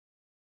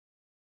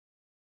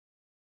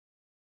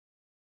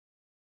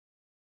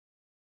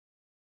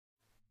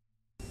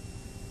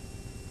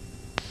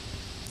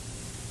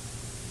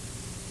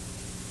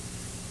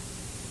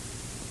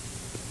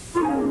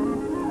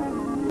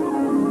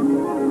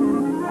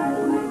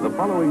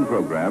following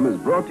program is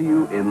brought to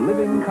you in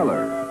living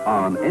color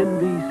on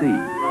NBC.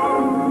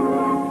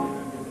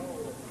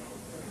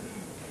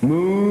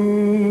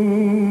 Moon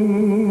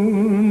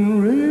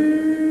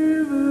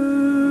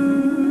river,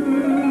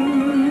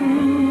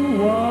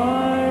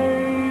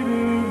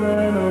 wider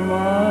than a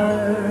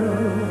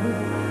mile,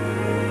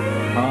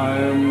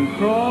 I'm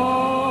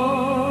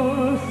crossing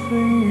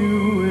you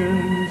in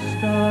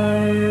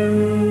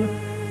style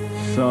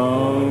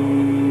someday.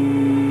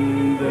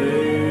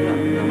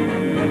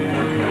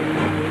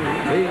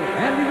 The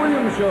Andy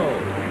Williams Show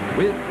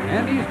with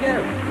Andy's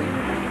guests,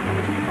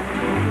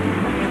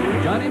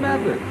 Johnny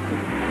Mathis,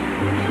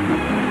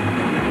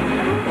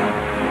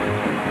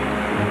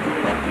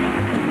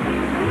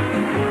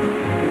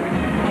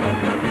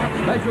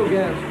 special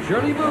guest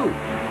Shirley Booth,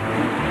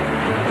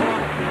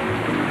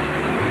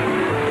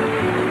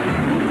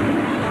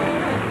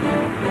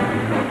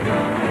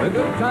 the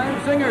Good Time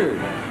Singers,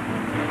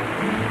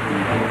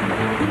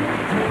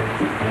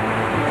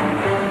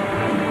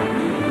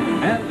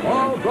 and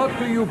all brought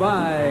to you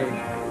by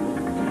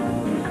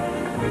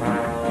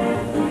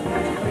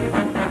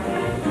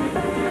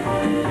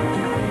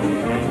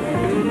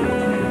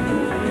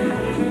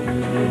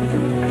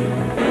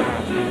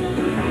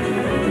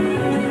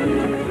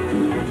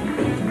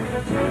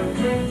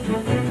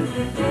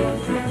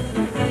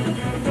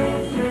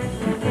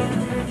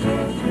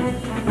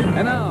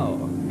And now,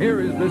 here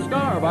is the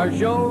star of our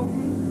show,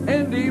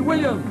 Andy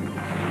Williams.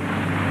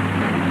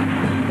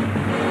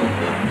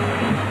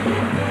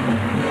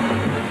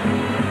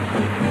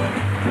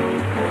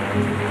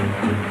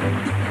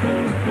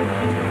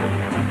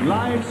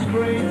 Life's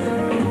great,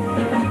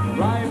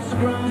 life's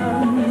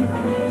grand,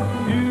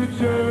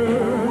 future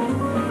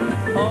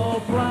all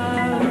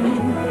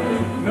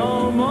planned.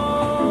 No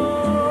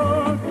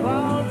more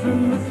clouds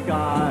in the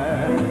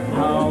sky.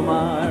 How am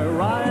I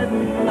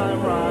riding?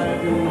 I'm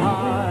riding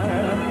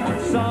high.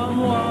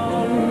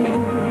 Someone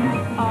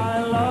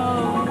I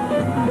love,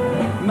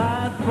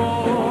 mad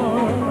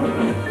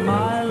for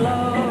my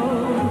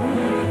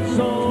love.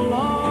 So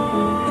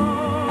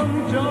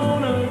long,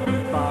 Jonah,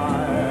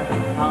 goodbye.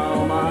 How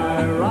am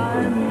I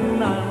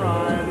riding? I'm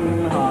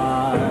riding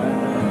high.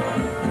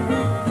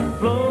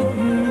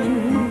 Floating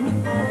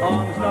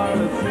on the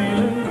starlit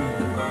ceiling,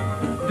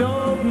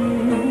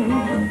 doting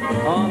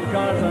on the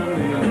cars I'm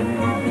dealing,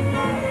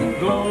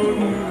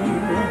 gloating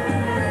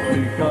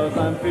because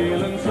I'm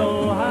feeling so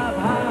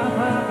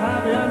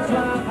happy and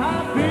slap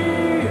happy.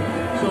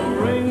 So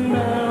ring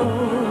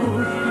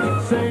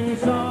bells, sing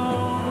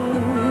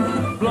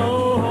songs,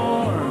 blow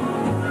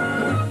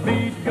horns,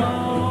 beat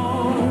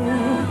gong.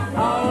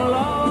 Our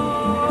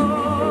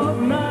love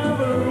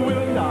never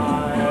will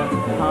die.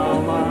 How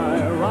am I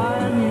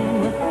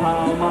riding?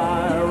 How am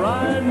I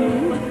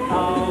riding?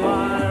 How am I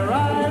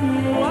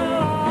riding?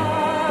 Well,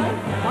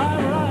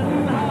 I'm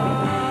riding high.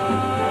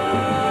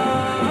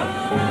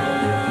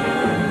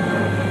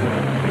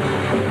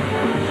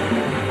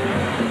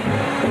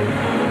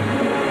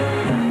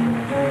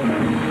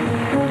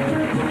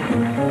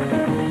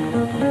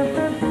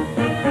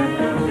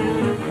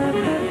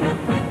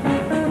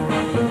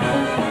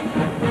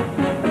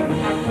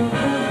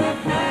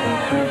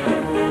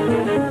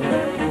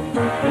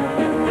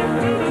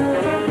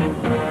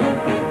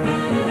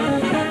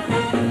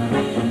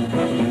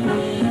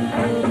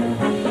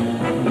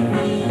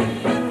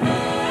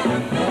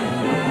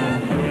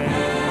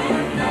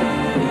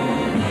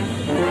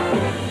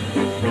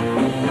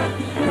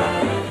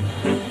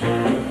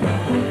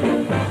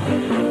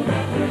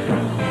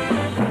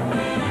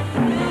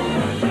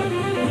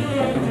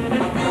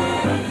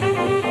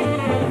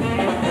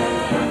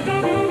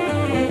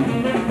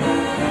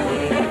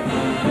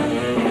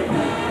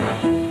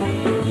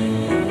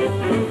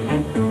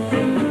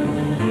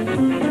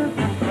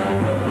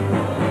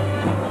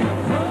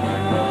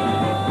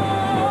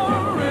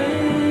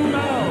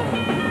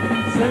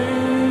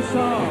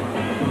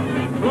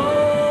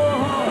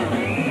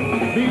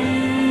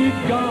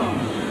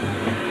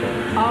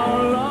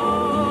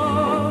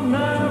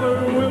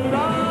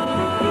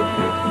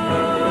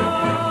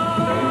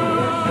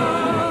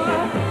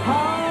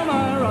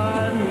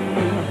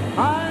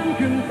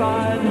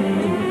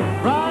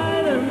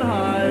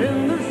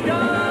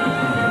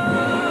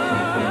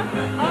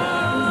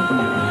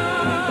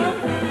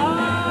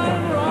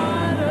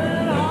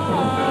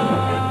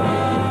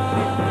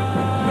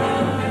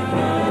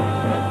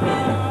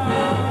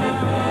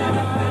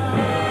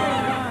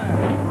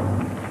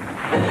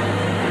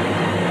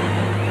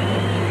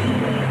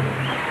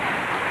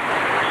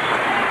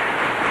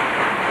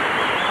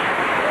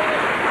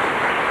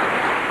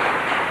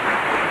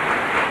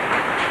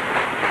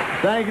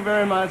 Thank you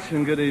very much,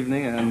 and good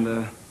evening,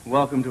 and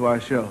welcome to our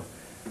show.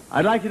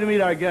 I'd like you to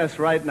meet our guests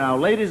right now.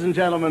 Ladies and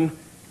gentlemen,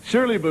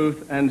 Shirley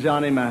Booth and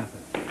Johnny Mathis.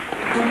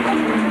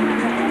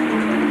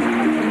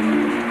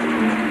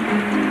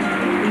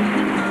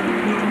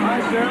 Hi,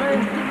 Shirley.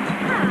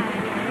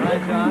 Hi. Hi,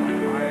 John.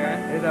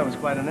 Hey, that was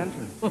quite an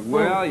entrance.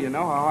 Well, you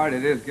know how hard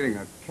it is getting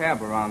a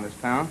cab around this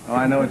town. Oh,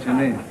 I know what you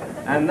mean.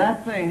 And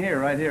that thing here,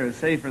 right here, is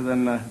safer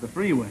than the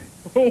freeway.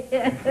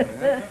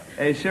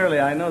 Hey, Shirley,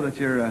 I know that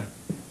you're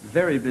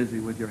very busy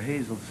with your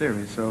Hazel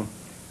series, so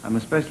I'm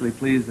especially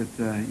pleased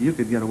that you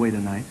could get away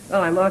tonight. Oh,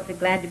 I'm awfully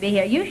glad to be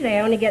here. Usually I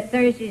only get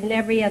Thursdays and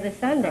every other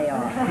Sunday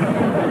off.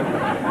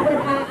 But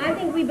I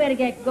think we better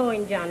get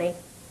going, Johnny.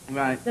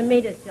 Right. The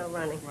meter's still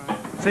running. Right.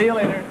 See you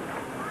later.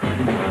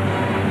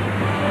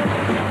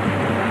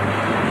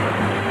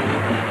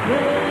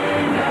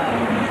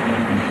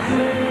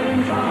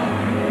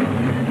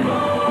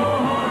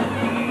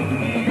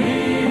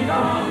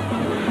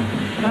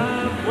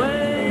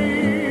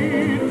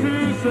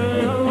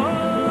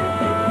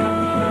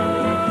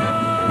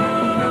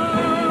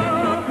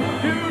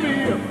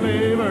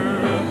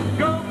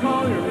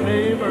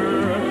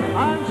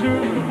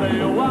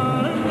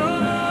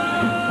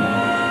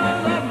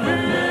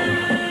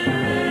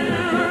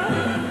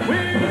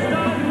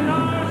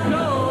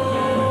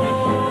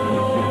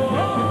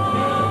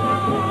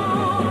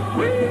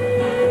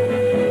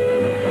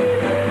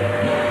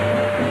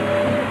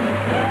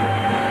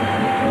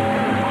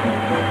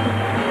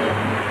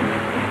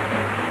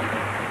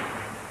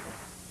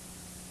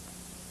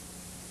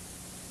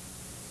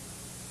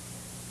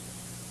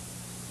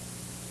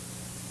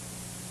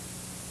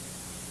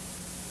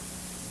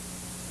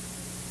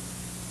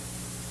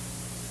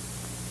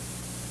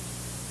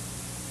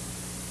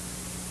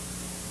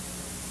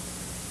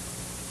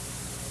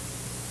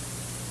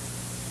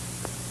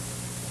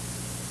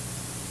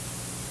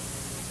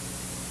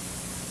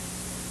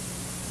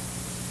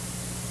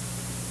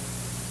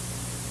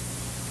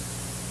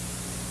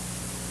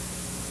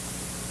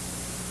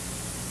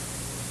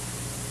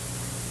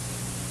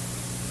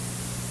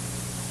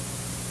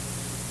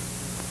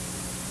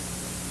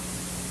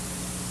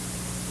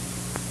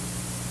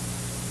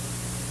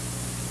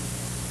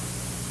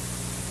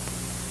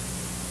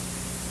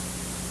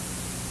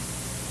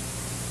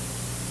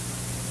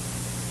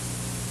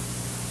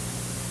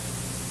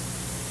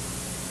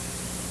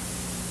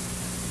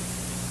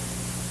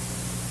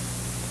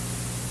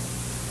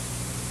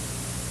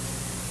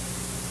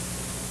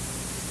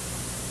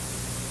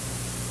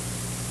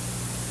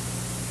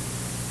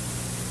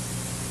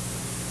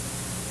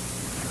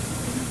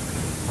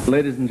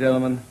 Ladies and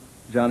gentlemen,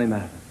 Johnny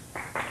Mathis.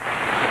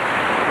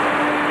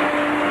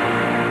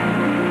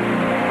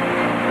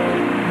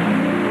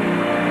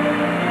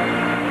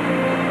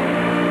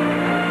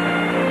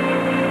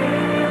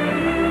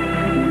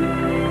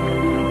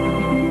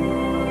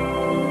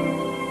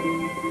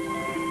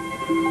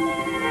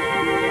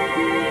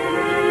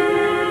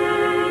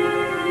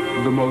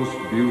 The most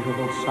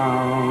beautiful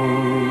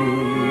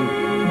sound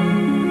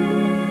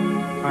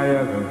I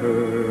ever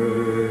heard.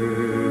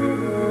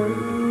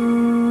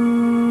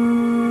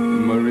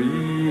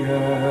 Maria,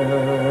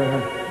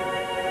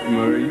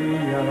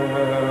 Maria,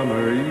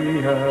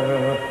 Maria,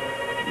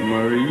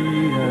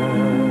 Maria.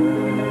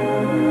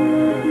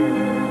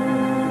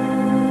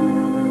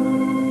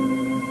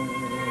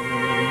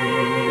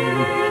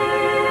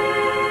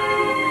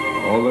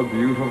 All the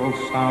beautiful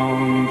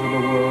sounds of the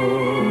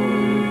world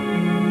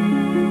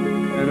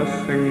in a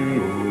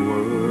single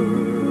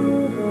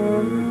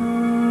word.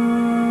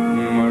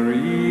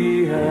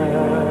 Maria,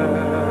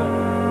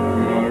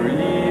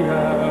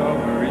 Maria,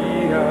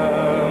 Maria,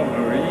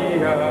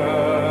 Maria,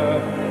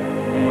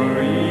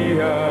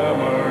 Maria,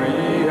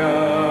 Maria,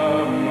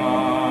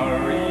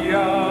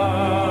 Maria.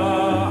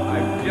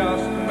 I've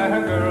just met a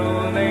girl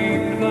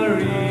named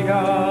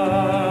Maria,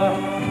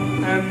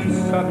 and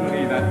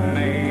suddenly that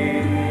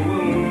name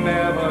will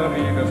never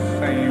be the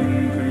same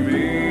to me.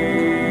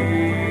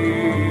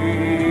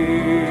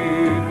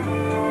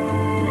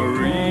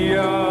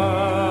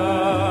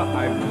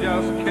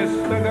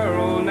 Kissed a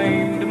girl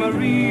named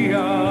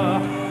Maria,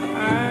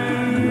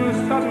 and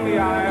suddenly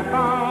I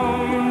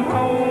found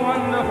how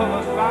wonderful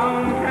a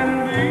sound can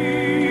be.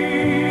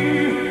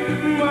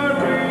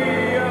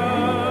 Maria,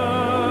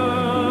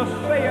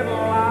 say it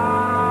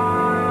loud,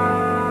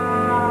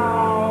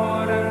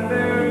 and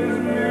there's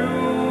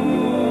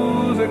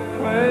music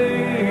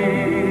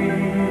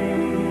playing.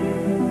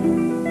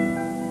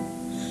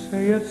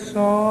 Say it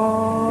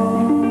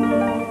soft,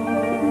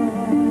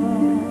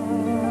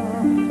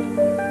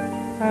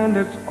 and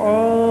it's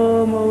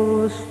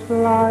almost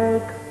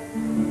like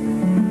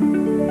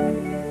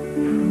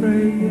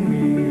praying.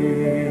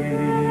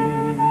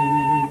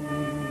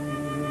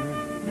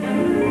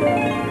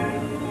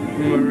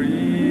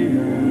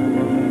 Maria,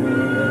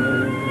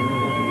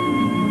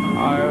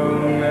 I'll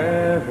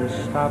never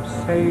stop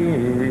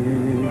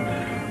saying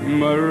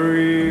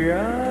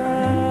Maria.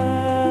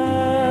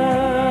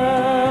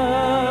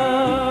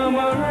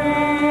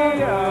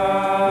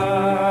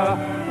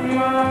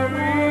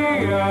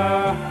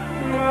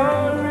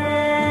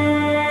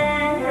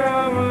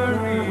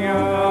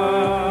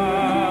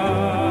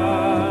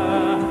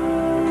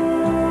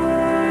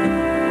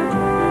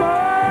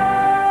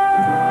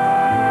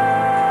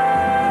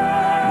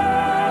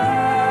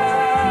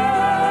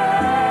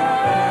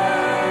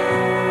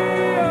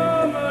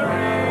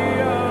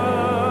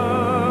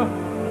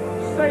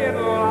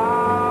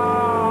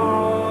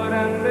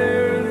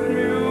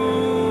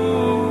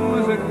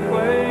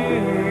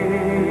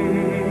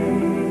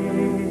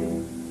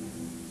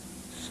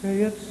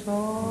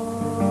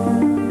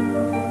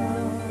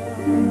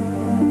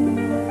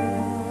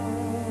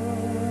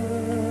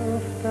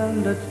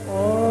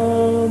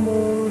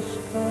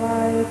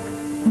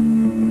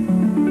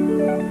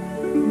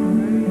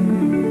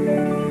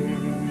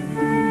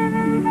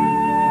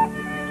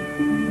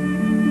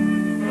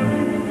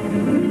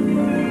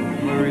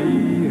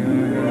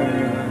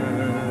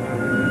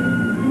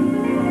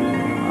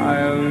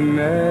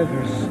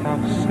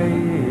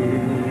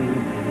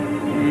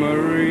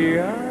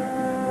 Maria.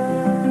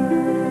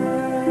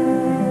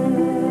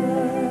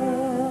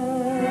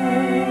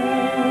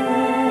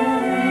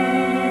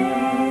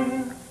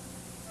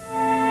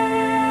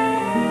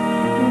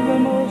 The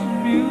most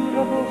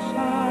beautiful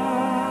sound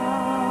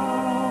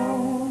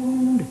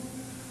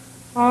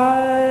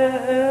I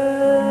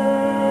ever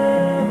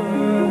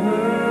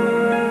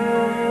heard.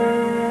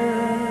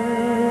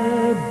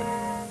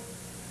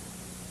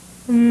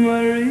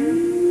 Maria.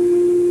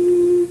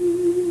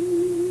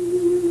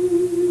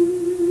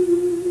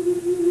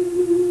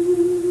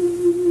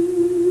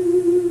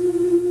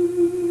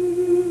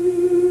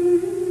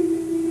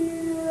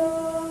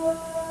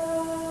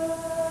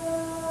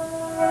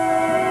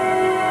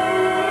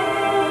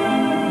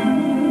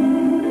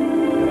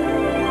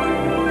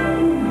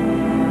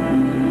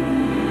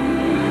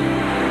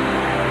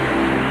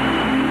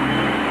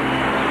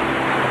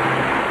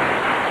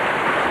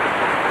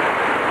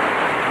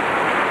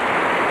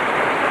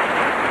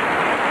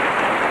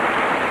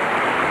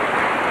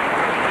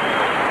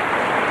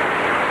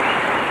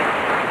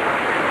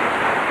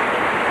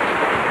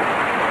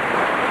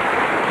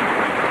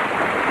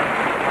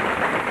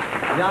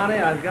 Johnny,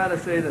 I've got to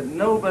say that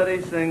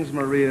nobody sings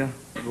Maria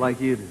like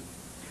you do.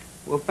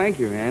 Well, thank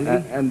you,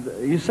 Andy. And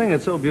you sing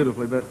it so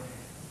beautifully, but...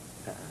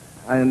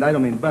 And I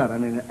don't mean but, I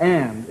mean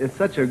and. It's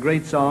such a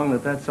great song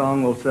that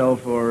song will sell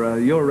for...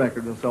 your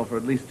record will sell for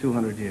at least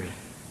 200 years.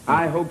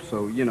 I hope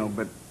so, you know,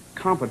 but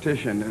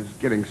competition is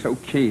getting so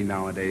keen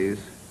nowadays.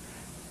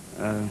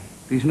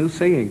 These new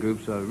singing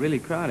groups are really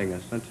crowding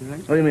us, don't you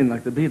think? What do you mean,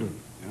 like the Beatles?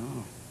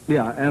 Oh.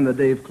 Yeah, and the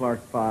Dave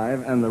Clark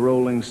Five, and the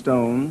Rolling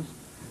Stones.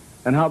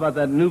 And how about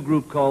that new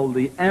group called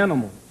the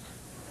Animals?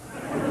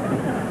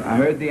 I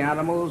heard the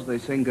Animals, they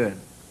sing good.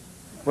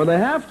 Well, they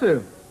have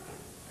to.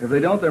 If they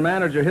don't, their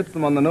manager hits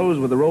them on the nose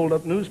with a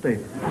rolled-up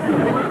newspaper.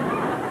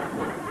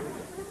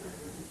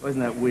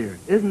 Isn't that weird?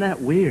 Isn't that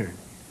weird?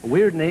 A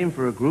weird name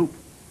for a group,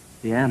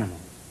 the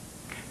Animals.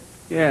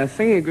 Yeah,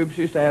 singing groups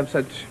used to have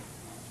such,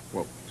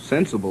 well,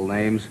 sensible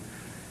names.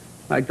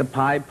 Like the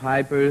Pied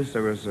Pipers,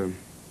 there was the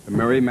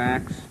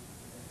Merry-Macks,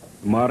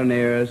 the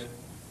Modernaires,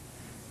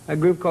 a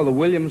group called the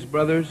Williams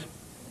Brothers.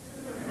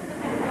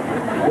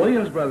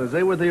 Williams Brothers,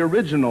 they were the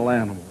original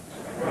Animals.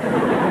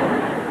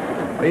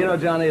 Well, you know,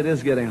 Johnny, it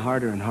is getting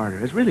harder and harder.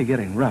 It's really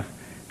getting rough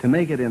to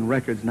make it in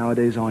records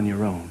nowadays on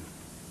your own.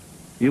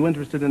 You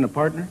interested in a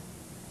partner?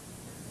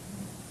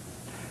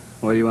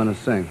 What do you want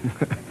to sing?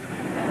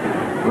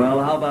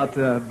 Well, how about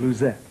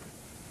Bluesette?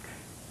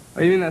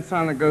 Oh, you mean that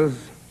song that goes...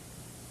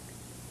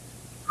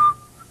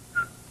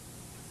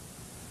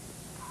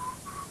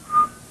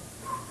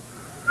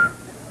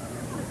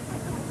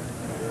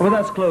 Well,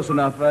 that's close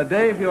enough.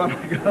 Dave, you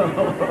want to go?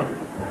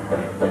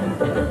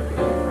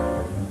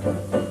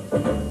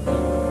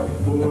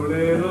 Poor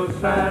little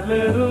sad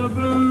little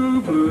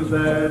blue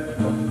bluesette,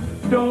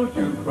 don't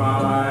you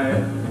cry,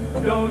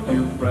 don't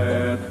you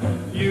fret.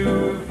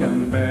 You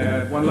can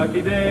bet one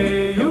lucky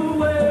day you'll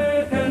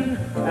waken,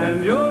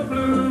 and your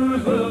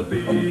blues will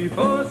be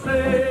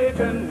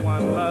forsaken.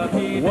 One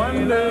lucky day,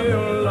 one day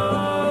your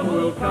love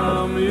will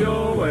come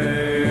your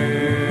way.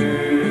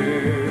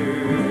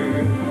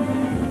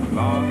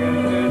 Long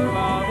as there's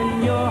love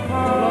in your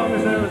heart, long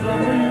as there's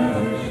love for you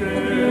to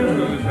share,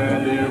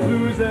 Bluesette, dear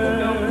Bluesette,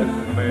 don't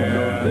despair,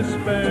 don't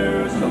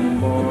despair. Some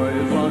boy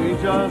is longing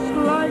just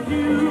like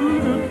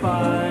you to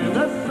find a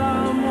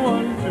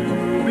someone to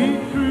be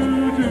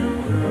true to,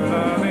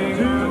 loving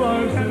to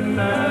arms and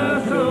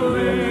nestle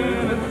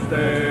in and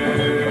stay.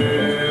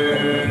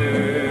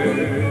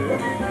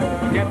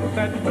 Get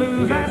that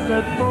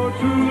Bluesette, for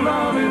true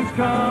love is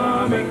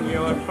coming.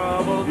 Your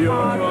troubled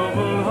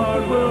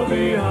heart will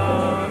be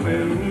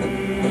humming.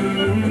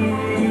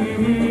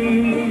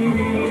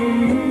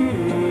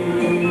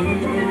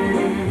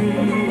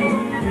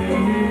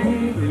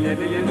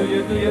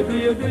 Do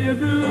you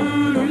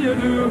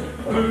do,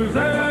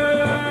 Bluesette?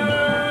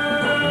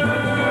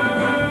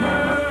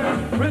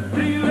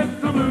 Pretty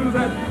little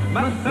Bluesette,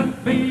 mustn't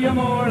be a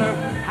mourner.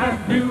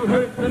 Have you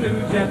heard the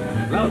news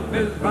yet? Love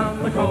is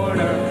round the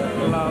corner.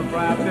 Love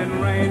wrapped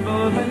in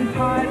rainbows and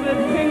tied with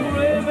pink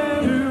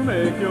ribbon to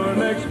make your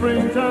next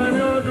springtime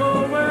your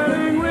gold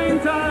wedding ring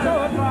time.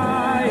 So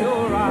cry,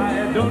 oh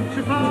ride, don't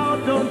you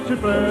pout, don't you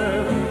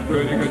fret.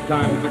 Pretty good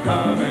times are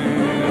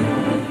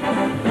coming,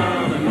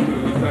 coming,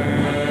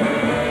 Bluesette.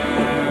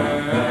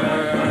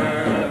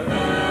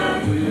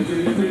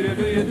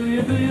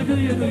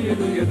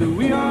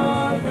 We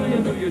are,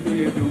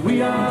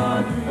 we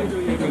are,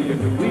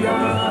 we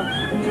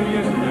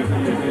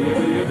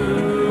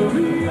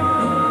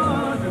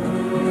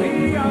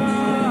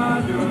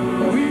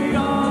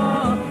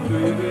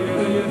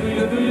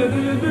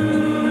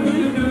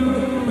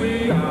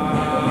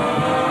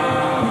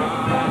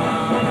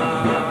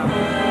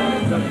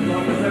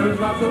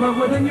lots of love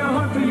within your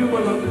heart for you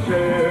will love to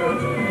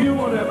share. You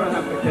won't ever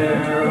have to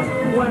care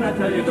when I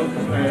tell you don't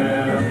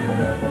despair.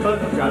 But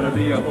there's gotta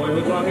be a boy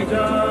who's longing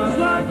just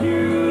like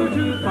you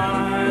to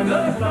find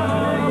a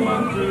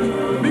someone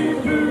to be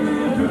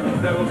true to.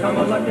 There will come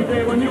a lucky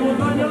day when you will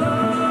find your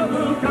love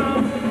will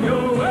come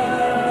your way.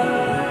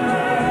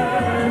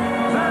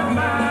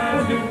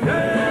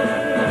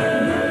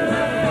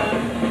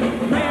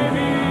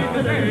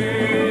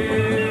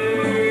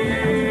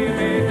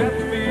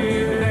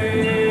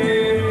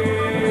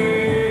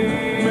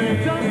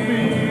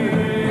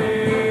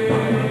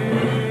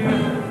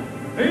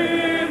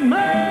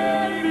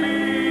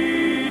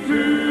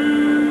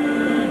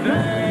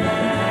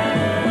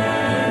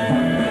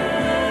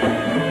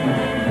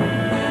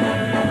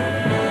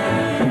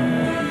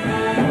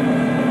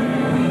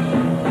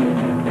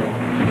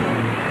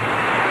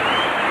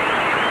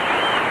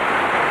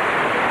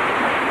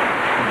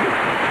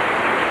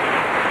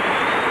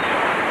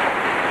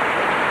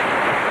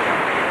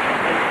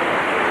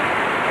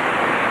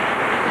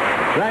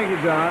 Thank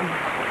you, John.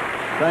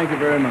 Thank you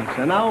very much.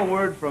 And now a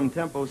word from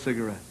Tempo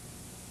Cigarette.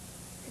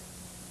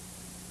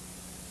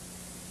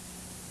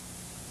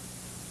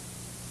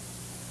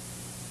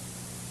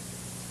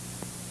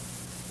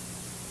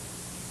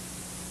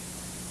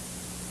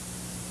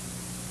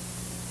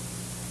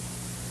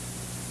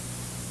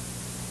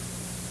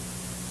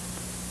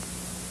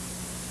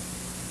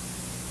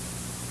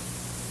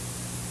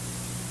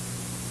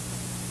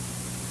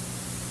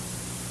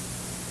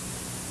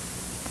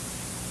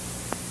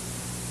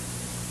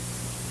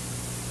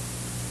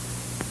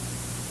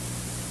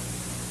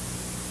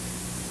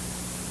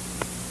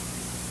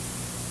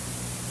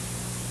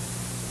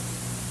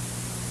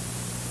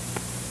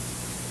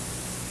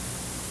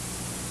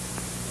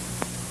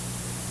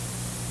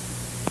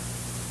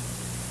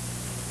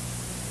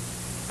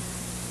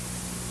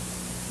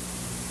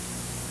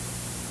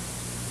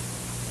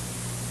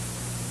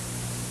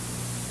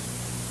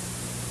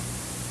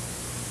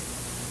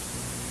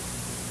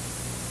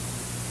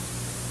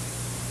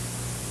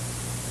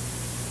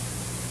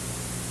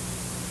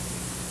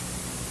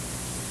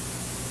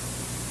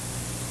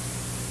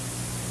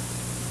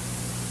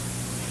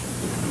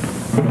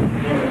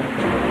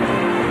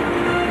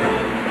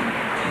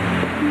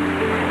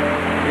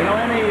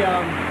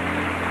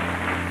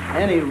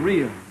 Any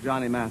real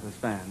Johnny Mathis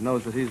fan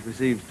knows that he's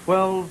received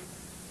 12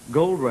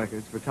 gold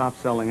records for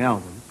top-selling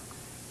albums.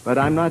 But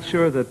I'm not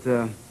sure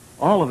that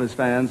all of his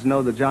fans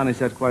know that Johnny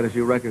set quite a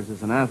few records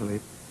as an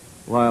athlete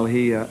while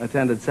he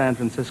attended San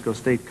Francisco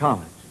State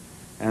College.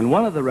 And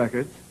one of the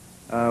records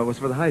was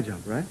for the high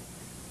jump, right?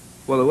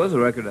 Well, there was a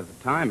record at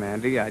the time,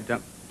 Andy. I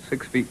jumped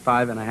 6 feet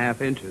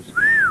 5.5 inches.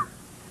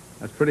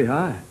 That's pretty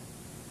high.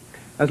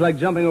 That's like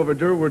jumping over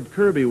Durward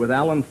Kirby with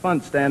Alan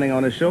Funt standing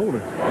on his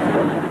shoulder.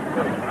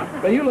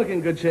 But you look in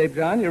good shape,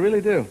 John. You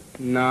really do.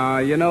 No,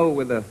 you know,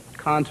 with the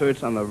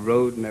concerts on the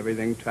road and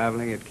everything,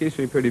 traveling, it keeps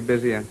me pretty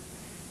busy. And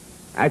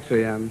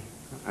actually, I'm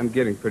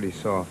getting pretty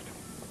soft.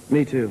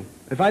 Me too.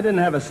 If I didn't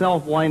have a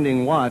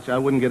self-winding watch, I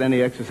wouldn't get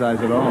any exercise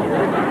at all.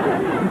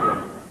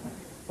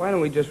 Why don't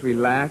we just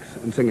relax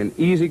and sing an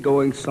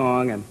easygoing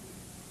song and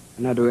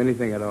not do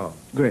anything at all?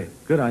 Great.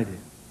 Good idea.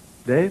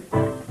 Dave?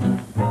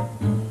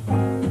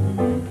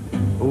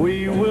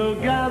 We will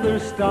gather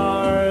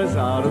stars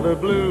out of the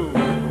blue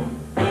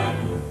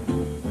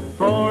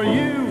for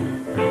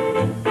you,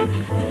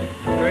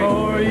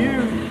 for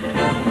you.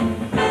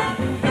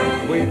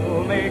 We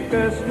will make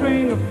a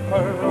string of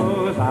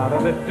pearls out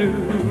of the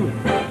dew.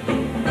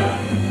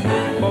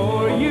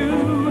 For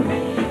you,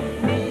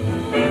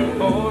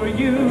 for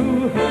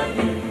you.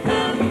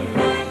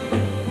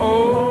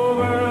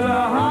 Over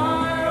the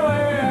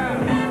highway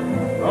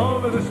and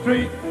over the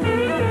street,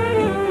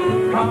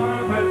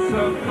 carpets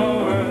of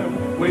clover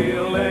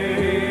we'll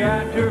lay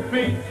at your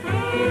feet.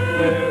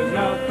 There's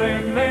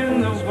nothing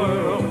in this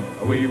world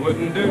we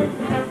wouldn't do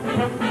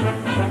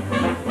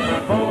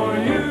for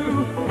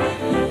you,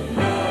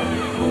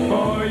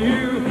 for you.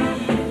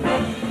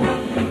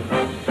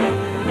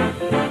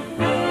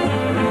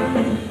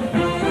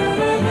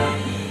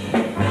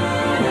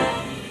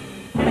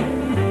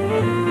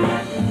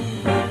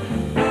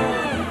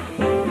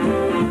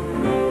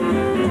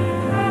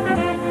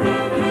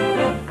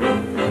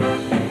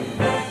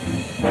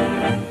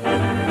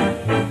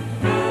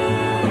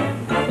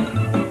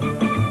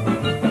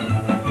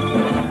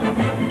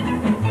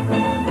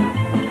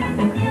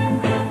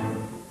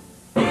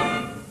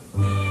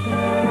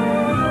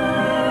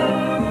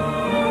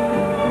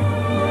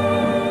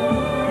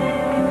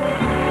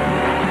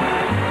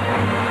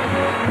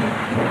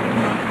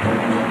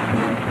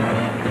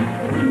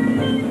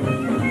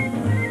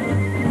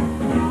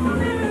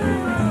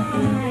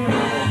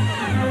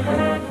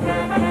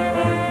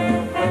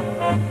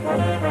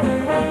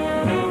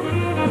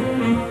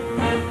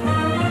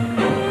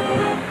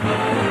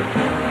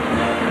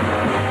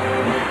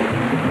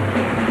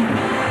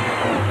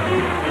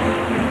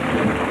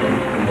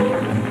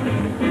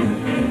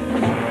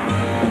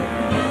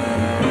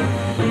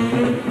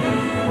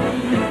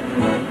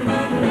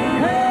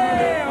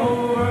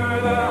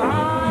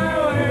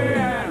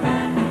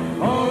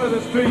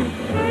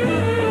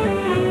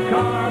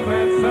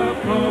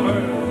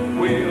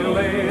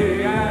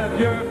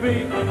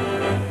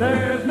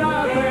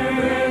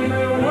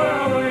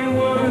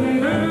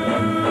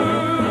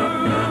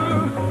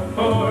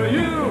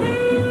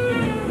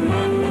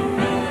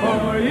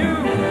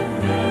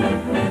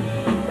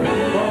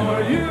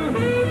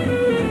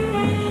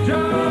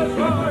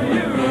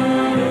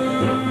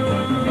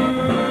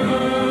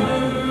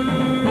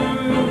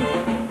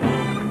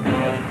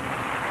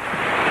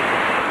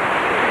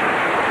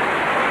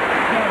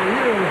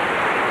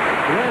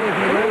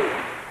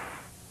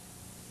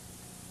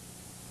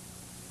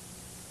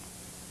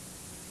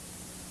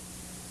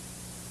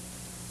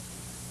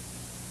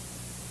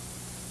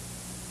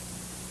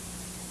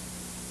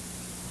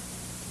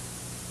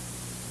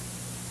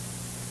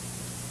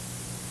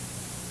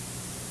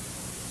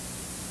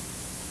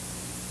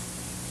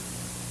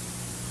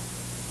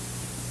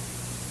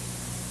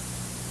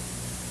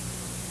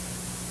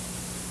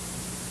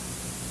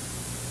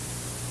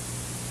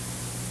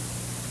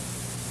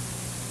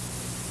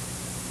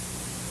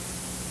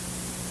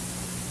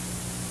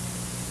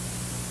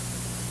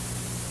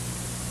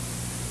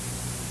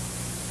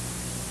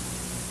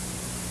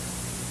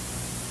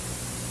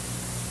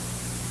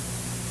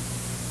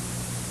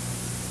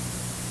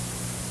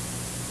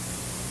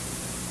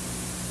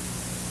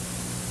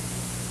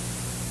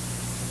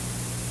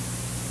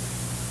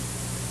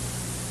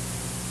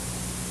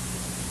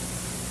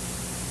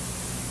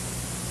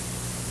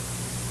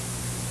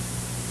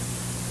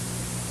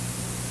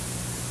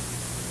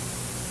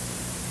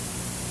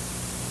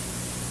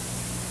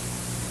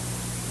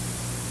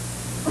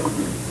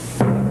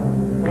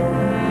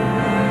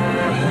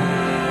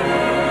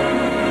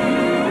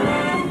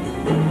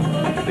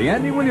 The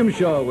Andy Williams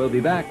Show will be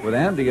back with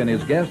Andy and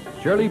his guests,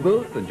 Shirley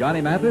Booth and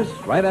Johnny Mathis,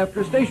 right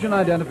after station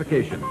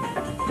identification.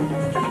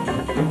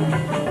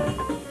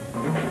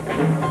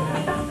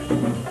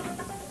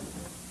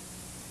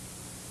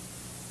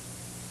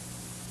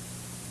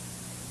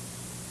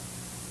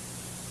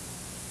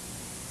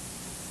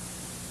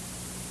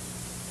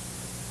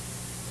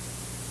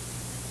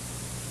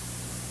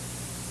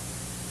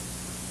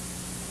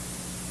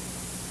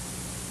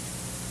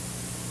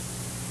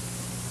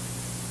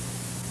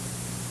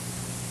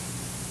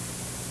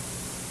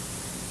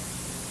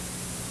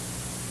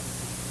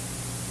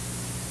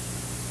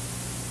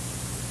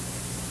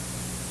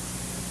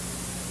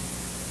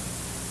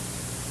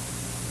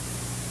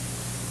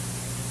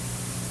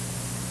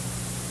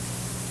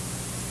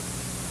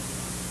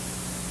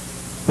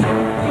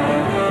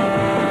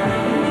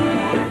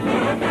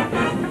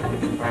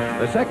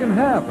 The second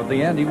half of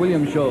the Andy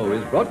Williams Show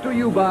is brought to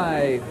you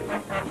by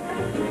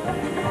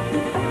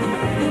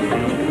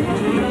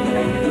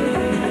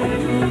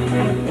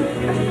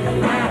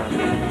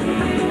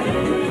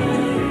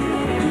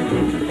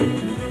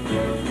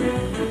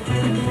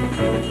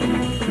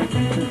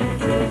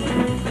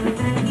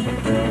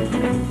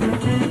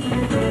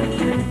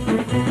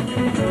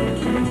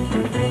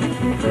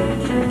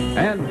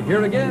and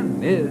here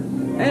again is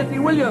Andy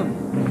Williams.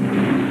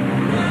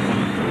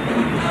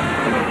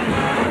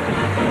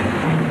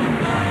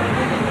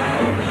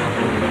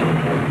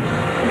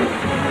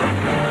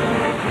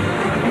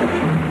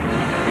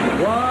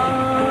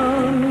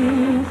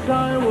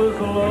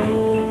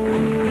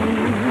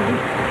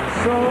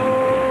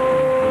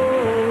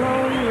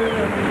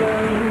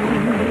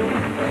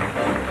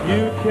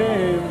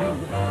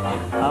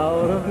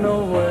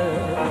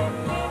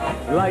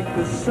 Like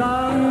the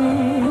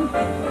sun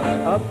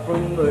up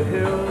from the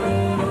hill,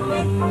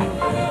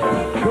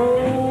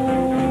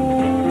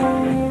 cold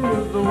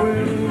as the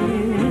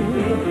wind,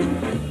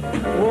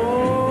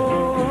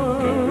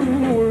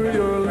 warm were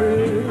your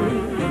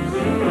lips,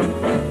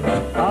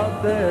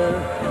 out there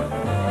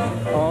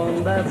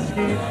on that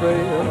ski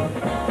trail,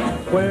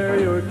 where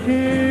your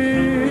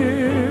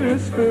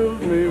kiss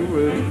filled me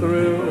with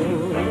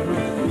thrills.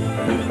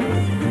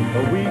 A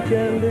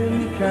weekend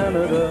in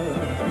Canada,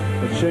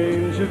 a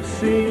change of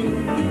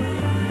scene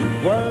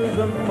was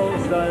the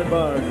most I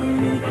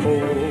bargained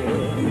for.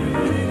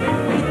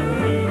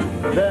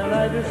 Then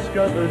I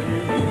discovered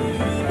you,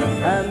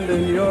 and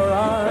in your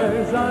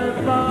eyes I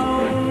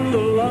found a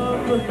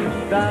love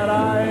that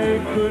I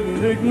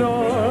couldn't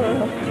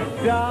ignore.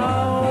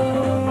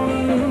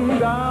 Down,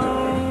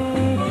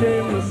 down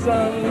came the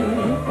sun,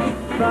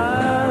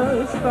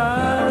 fast,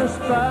 fast,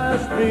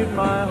 fast beat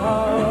my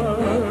heart.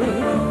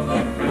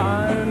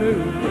 I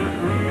knew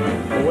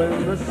when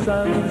the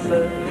sun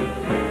set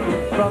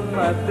from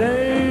that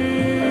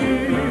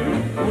day,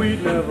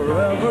 we'd never,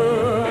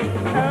 ever,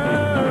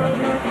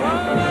 ever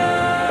part.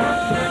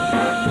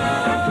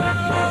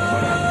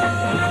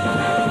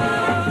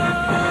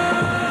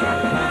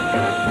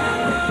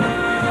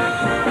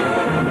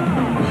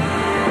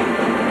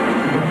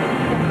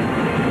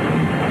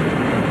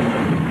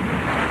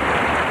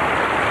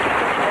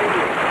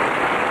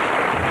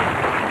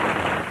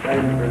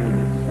 Thank you very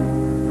much.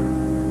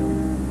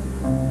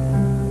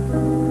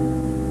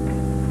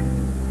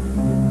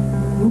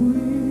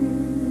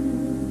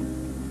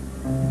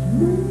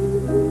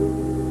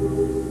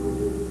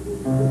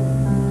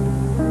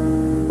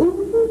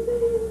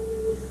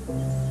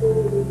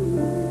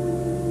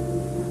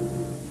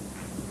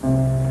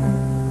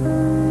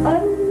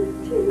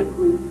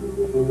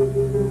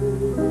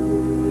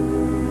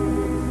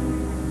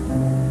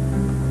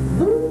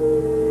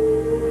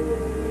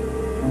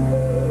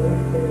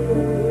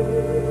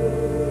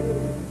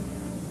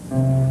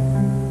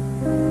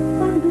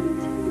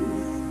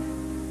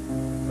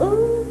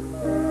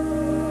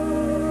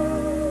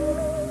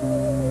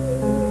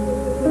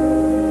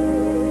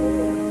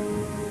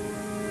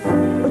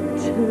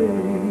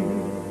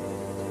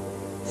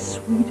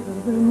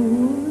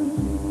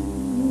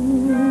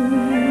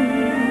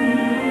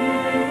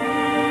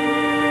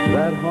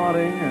 That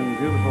haunting and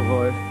beautiful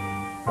voice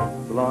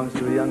belongs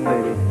to a young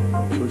lady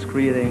who's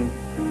creating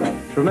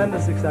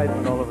tremendous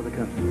excitement all over the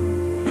country.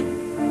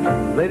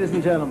 Ladies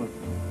and gentlemen,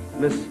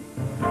 Miss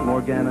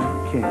Morgana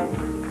King.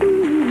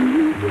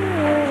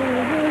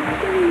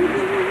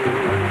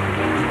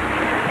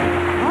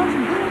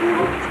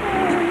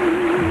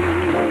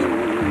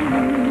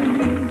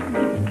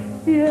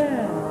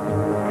 Yeah,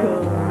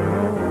 come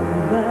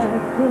on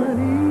back,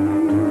 honey.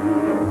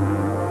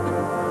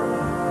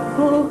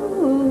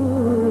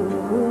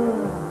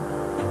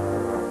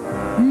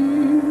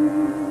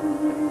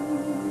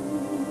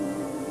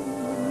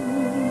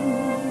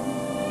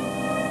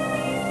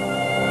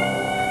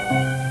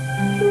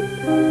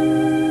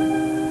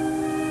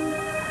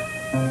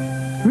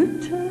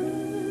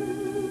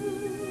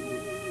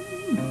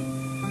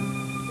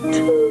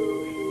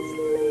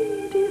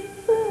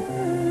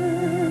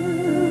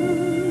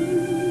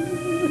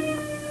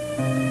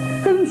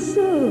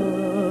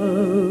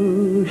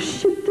 so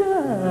should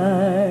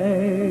I.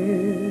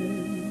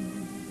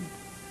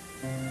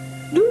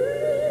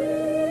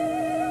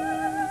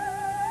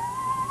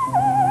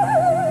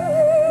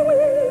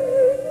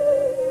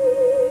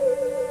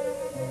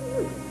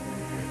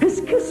 His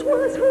kiss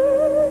was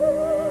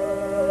hard,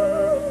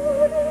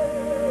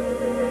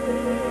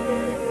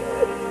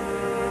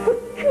 a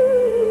kiss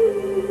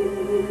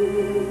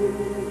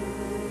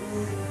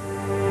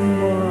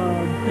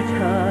more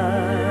bitter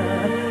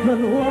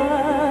than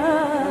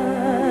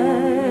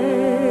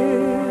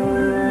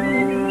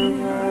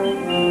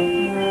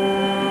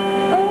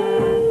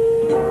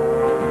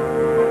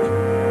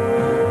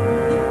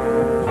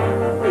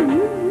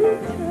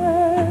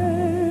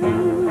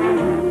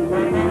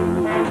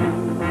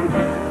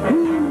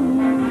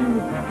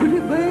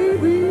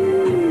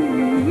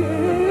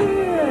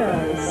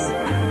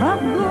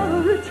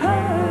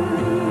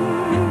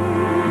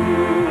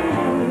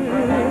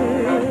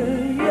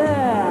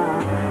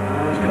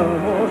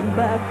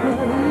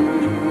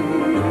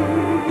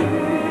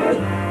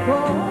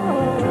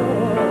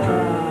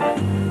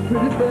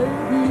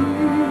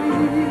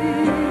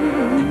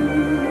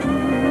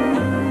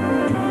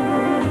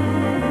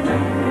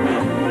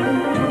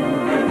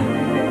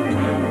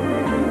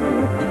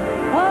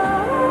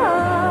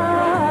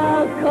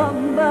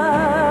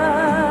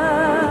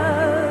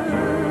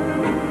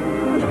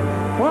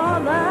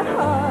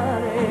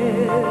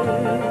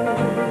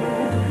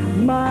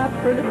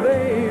pretty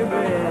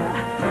baby,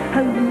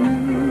 and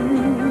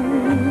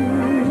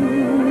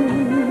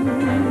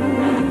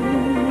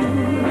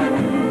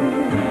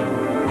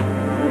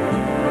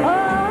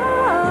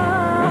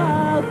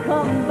I'll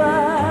come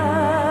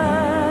back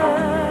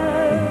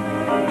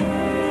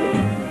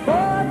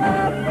for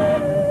that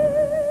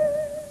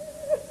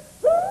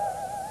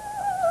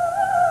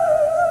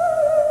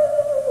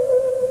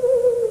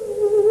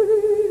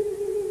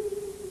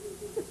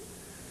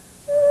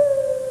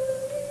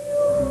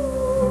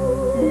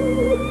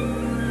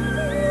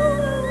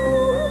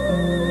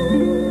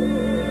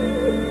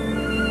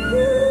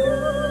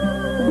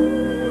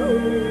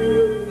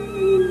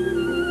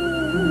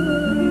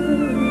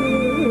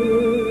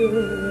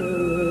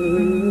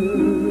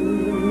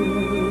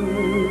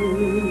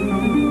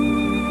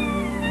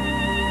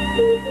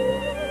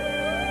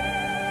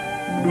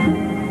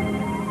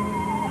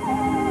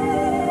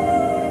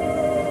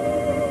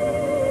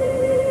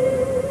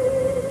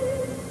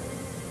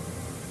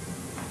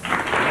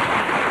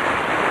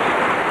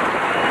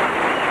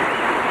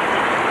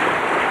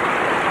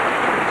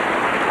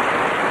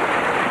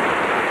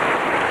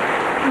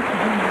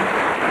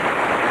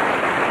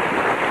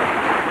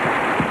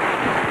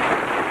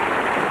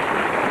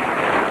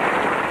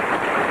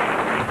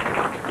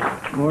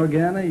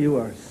Morgana, you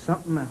are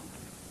something else.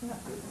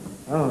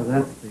 Oh,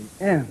 that's the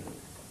end.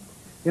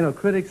 You know,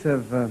 critics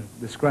have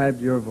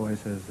described your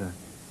voice as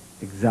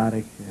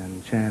exotic,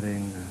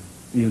 enchanting,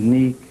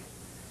 unique.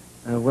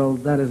 Well,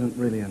 that isn't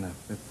really enough.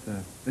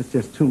 It's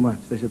just too much.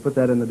 They should put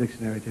that in the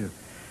dictionary, too.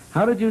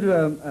 How did you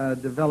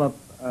develop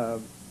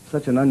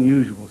such an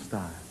unusual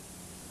style?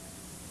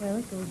 Well,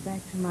 it goes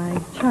back to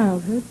my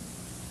childhood,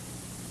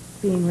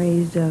 being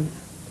raised of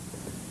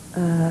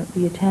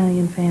the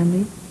Italian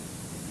family,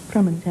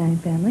 from an Italian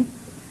family.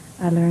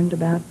 I learned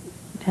about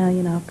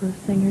Italian opera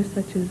singers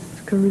such as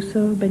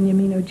Caruso,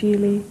 Beniamino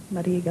Gigli,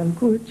 Maria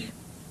Galgurch,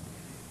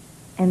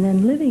 and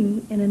then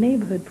living in a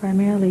neighborhood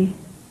primarily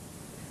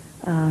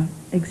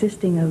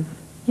existing of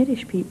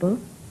Yiddish people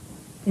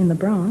in the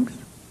Bronx.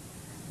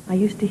 I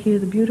used to hear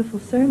the beautiful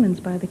sermons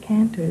by the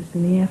cantors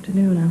in the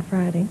afternoon on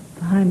Friday,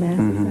 the high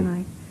masses, and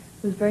I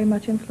was very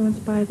much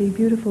influenced by the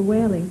beautiful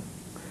wailing.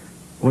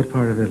 What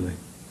part of Italy?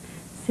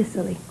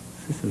 Sicily.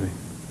 Sicily.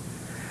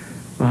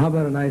 Well, how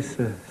about a nice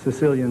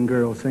Sicilian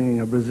girl singing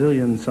a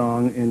Brazilian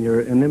song in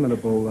your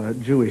inimitable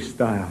Jewish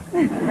style?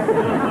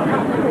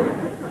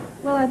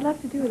 Well, I'd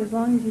love to do it as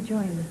long as you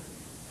join me.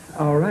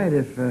 All right,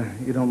 if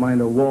you don't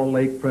mind a Wall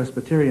Lake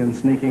Presbyterian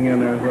sneaking in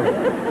there.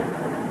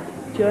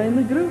 Join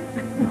the group.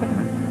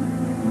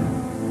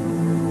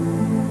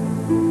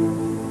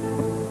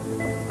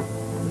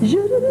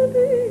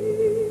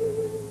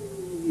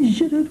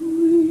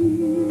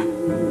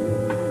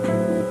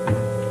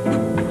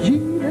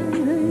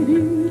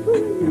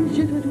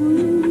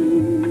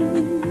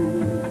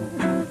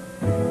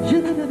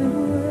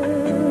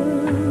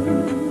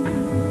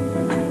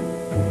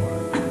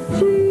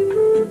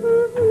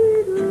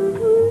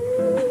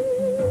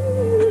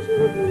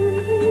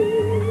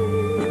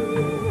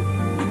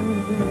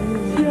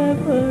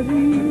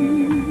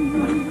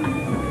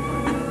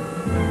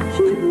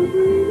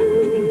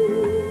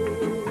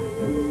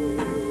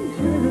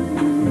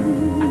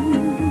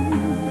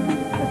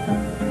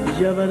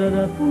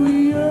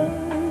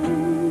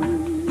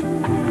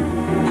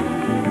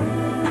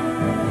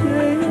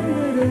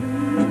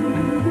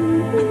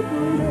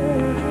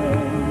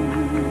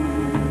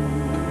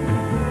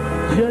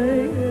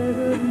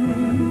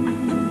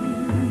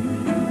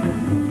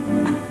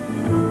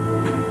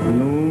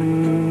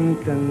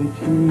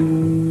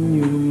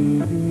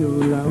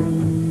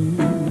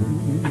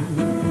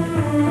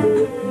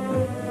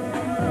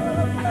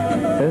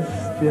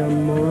 Questi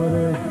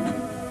amore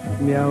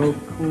mi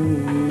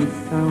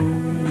alcançam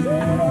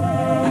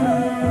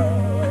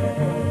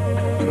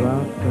pra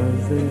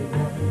fazer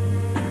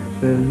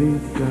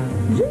feliz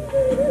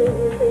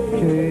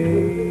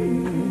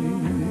quem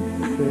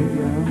se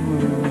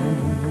ama.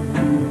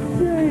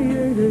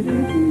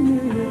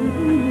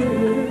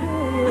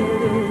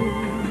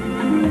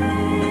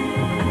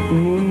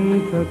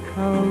 Muita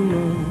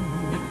calma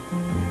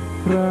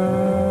pra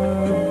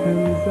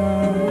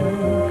pensar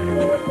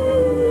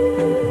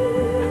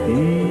e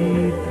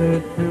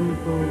ter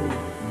tempo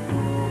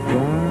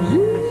pra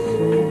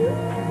sonhar.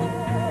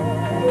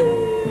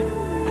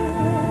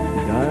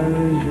 Da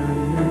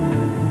janela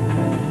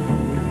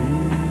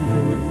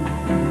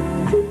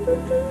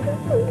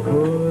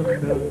cor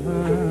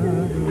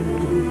claro do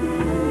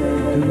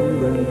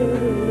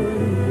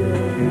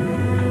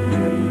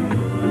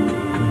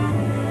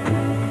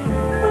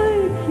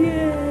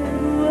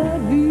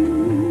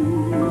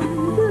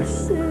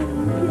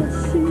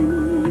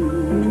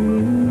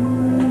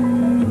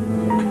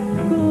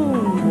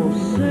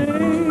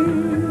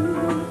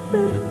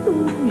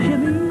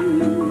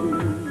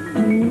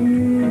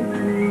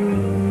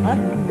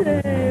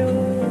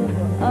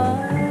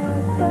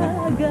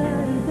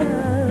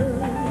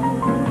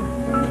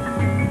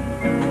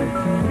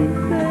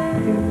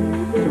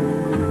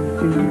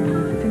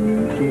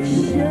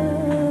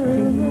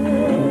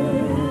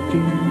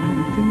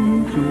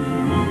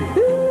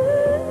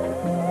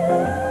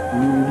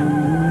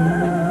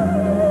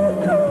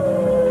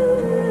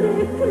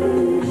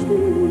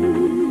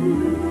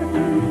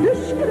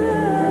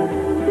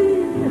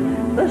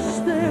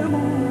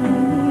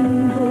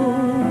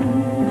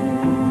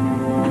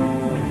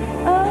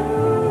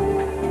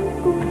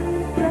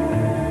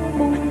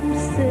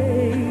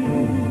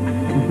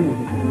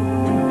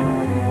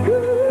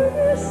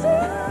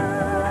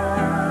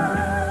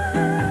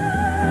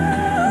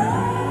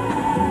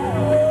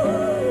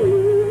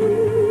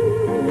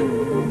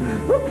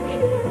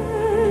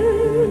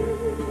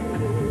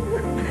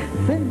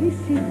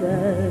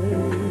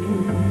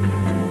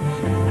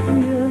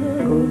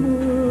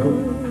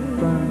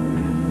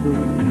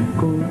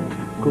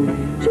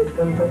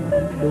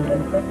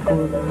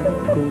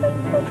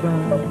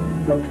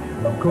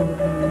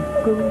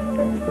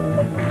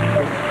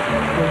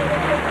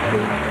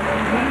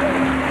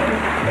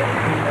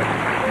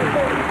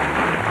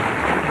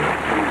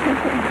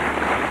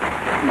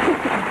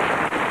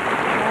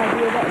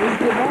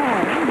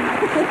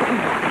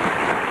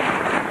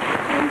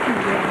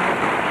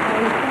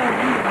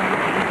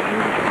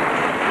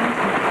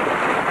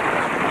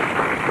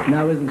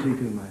Now, isn't she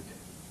too much?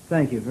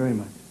 Thank you very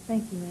much.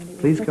 Thank you, Randy.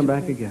 Please come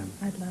back again.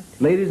 I'd love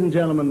to. Ladies and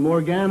gentlemen,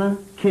 Morgana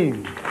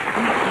King.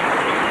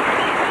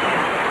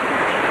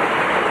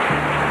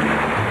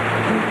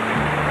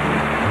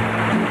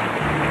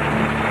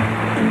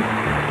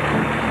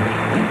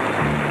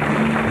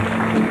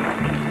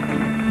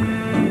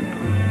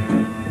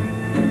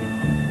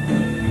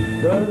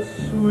 The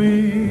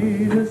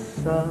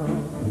sweetest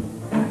sound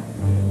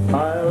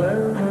I'll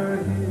ever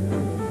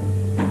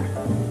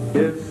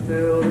hear is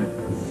still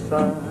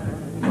inside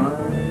my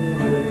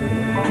head.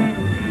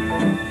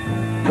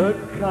 The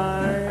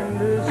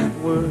kindest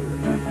word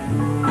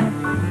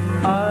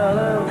I'll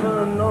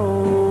ever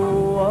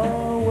know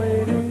are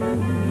waiting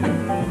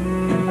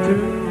to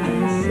be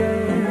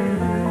said.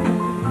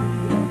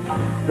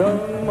 The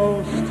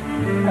most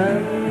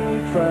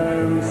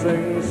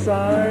entrancing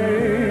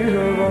sight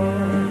of all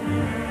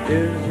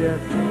is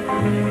yet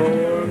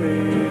for me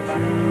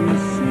to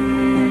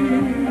see,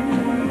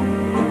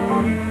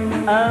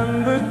 and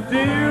the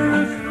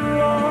dearest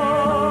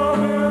love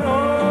in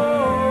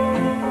all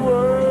the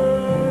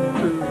world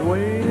is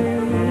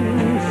waiting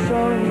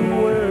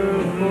somewhere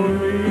for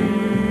me,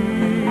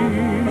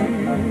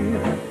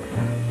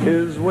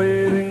 is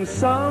waiting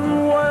somewhere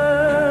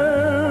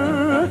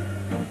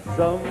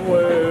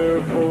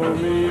for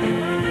me.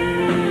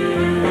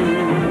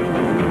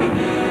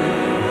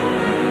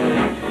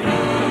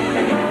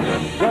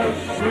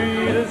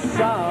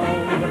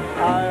 Sound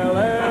I'll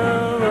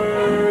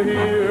ever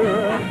hear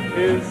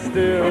is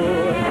still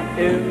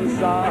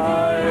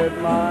inside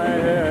my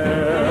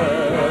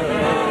head.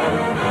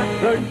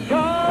 The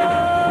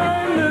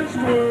kindest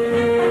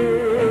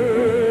words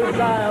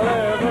I'll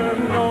ever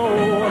know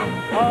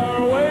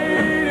are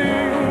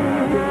waiting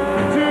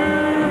to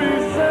be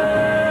said.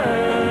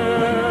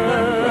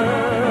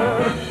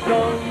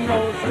 The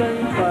most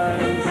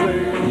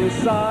entrancing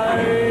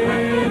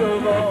sight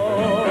of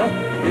all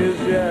is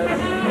yet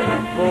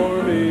for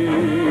me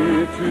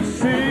to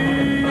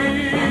see,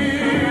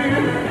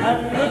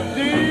 and the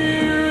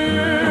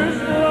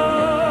dearest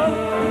love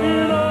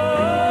in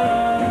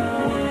all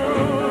the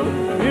world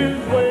is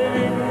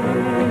waiting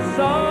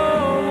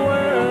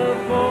somewhere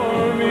for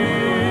me,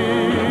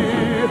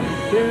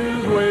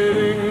 is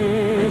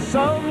waiting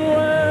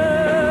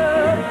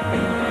somewhere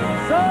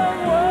for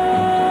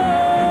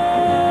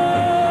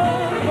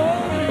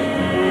me,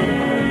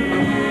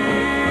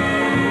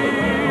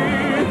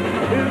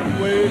 is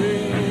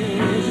waiting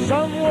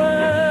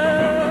somewhere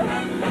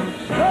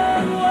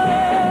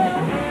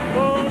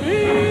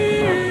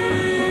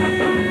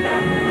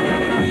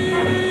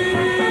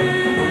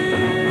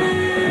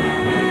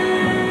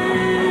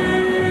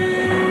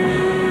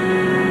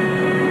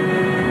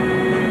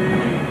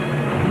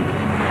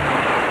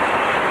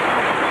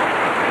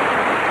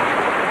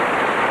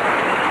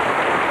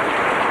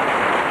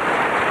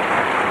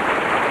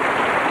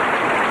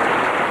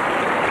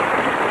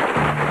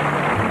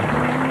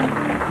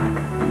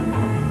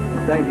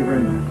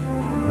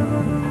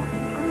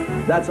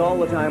That's all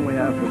the time we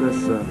have for this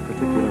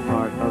particular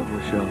part of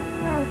the show.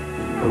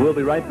 But we'll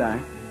be right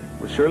back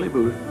with Shirley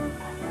Booth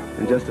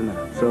in just a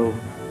minute. So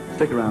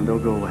stick around,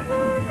 don't go away.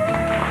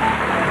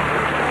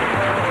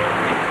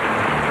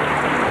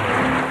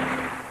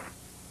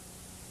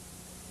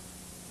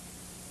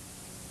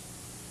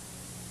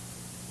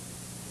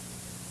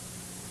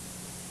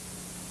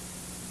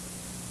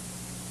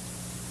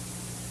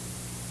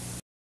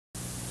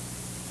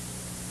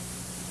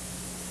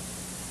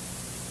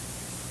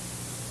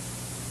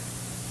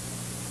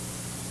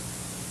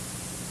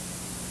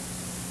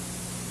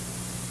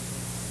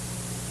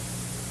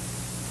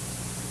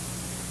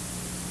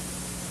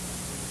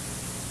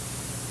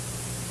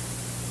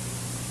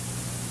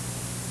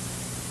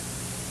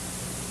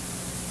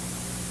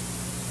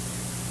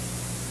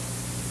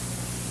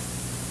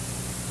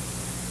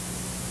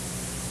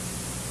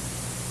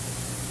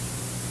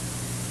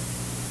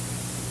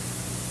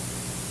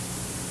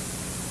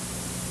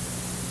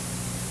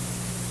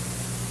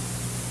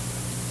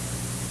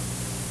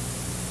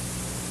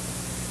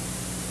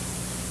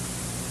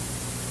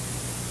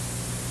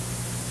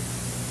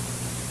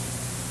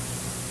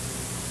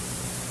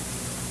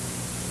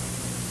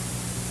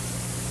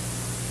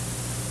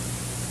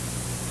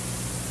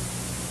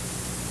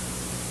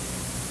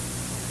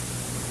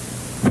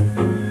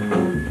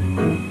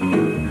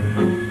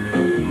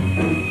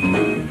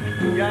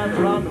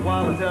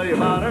 I'll tell you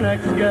about our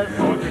next guest.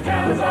 Won't you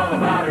tell us all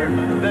about her?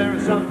 There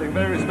is something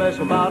very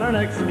special about our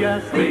next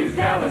guest. Please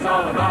tell us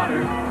all about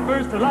her.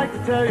 First, I'd like to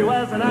tell you,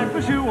 as an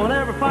actress, you won't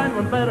ever find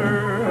one better.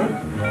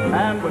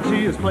 And when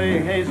she is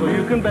playing Hazel,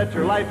 you can bet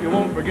your life you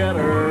won't forget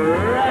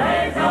her.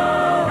 Hazel!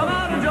 Come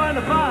out and join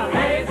the fun.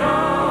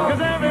 Hazel!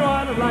 Because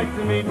everyone would like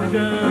to meet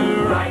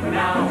you. Right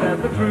now. Is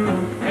that the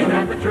truth? Ain't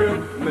that the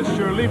truth? Miss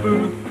Shirley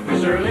Booth.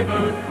 Miss Shirley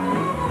Booth.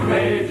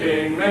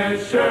 Paging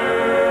Miss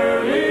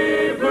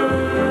Shirley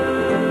Booth.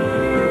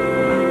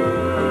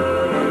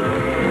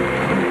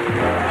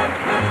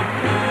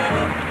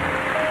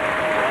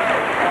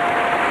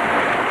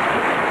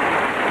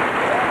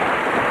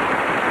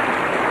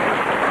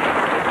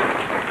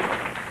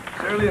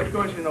 Shirley, of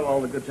course you know all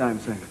the good time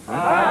singers. Well,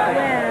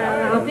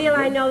 I feel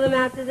I know them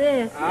after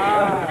this.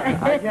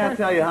 I can't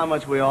tell you how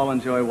much we all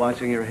enjoy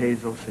watching your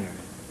Hazel series.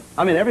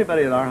 I mean,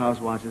 everybody at our house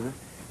watches it,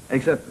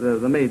 except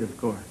the maid, of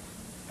course.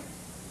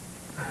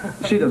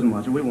 She doesn't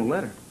watch it. We won't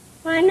let her.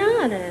 Why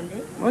not,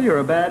 Andy? Well, you're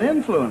a bad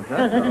influence,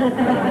 that's all.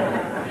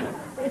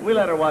 We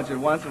let her watch it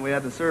once, and we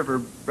had to serve her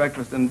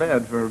breakfast in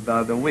bed for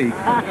about a week.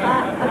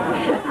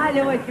 I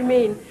know what you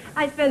mean.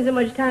 I spend so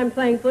much time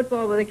playing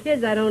football with the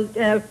kids, I don't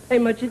pay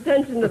much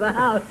attention to the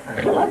house.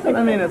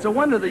 I mean, it's a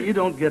wonder that you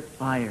don't get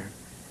fired.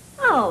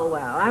 Oh,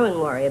 well, I wouldn't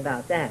worry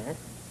about that.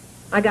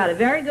 I got a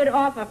very good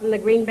offer from the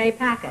Green Bay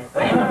Packers.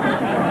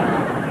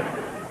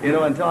 You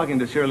know, in talking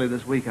to Shirley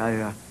this week,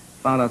 I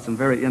found out some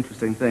very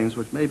interesting things,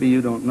 which maybe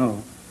you don't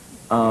know.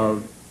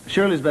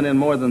 Shirley's been in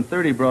more than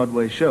 30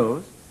 Broadway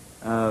shows.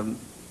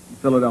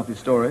 Philadelphia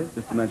Story,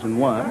 just to mention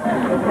one.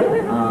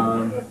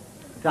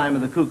 Time of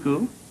the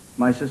Cuckoo,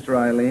 My Sister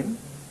Eileen,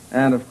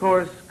 and, of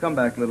course, Come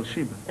Back, Little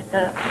Sheba.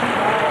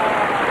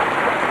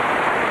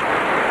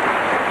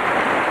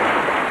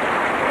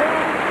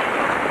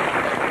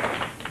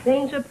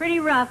 Things were pretty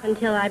rough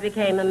until I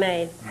became a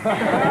maid.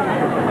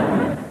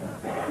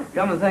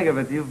 Come to think of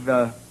it, you've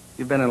been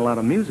in a lot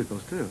of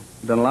musicals, too.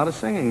 You've done a lot of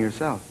singing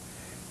yourself.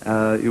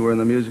 You were in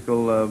the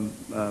musical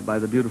By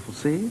the Beautiful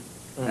Sea,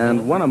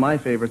 and one of my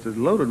favorites is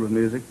loaded with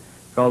music,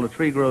 called A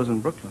Tree Grows in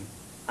Brooklyn.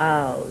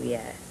 Oh,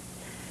 yes.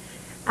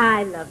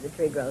 I love The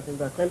Tree Grows in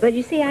Brooklyn. But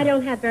you see, I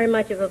don't have very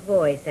much of a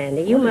voice,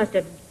 Andy. You must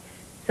have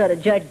sort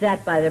of judged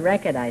that by the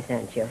record I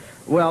sent you.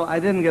 Well, I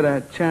didn't get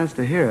a chance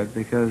to hear it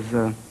because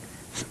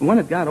when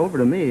it got over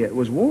to me, it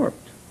was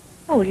warped.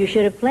 Oh, you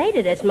should have played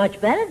it. It's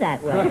much better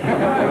that way.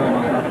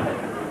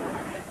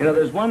 You know,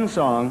 there's one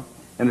song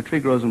in A Tree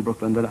Grows in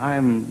Brooklyn that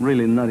I'm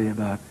really nutty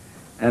about,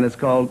 and it's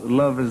called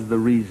Love is the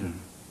Reason.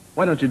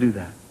 Why don't you do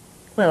that?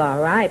 Well, all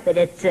right, but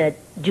it's a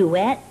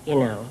duet, you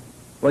know.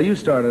 Well, you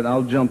started.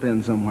 I'll jump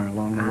in somewhere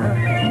along the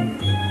way.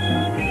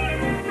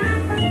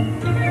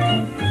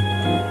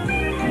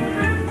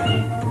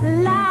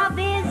 Love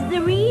is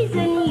the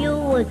reason you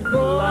was born.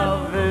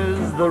 Love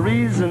is the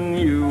reason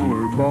you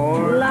were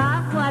born.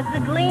 Love was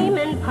the gleam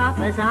in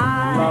Papa's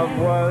eye. Love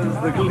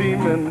was the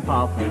gleam in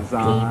Papa's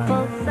eye.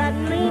 People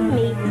suddenly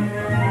meet.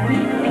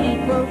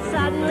 People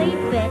suddenly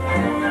fit.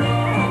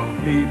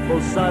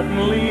 People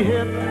suddenly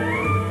hit.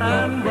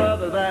 And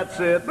brother, that's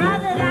it.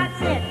 Brother,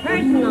 that's it.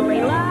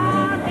 Personally,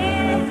 love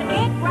is a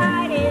kick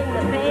right in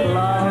the face.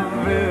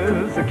 Love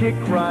is a kick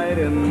right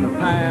in the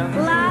pants.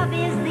 Love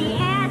is the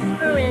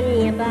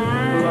aspirin you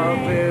buy.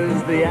 Love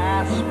is the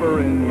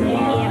aspirin you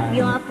buy. If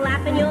you're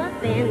flapping your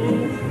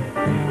fins.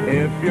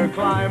 If you're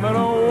climbing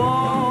a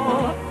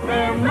wall,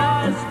 there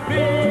must be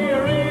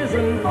a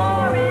reason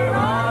for it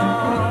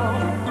all.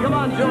 Come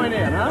on, join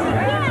in, huh?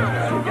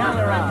 Yeah.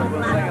 Gather around.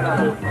 We'll sing it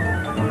out.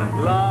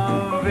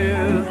 Love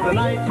is the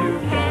night you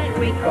Can't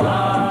recall.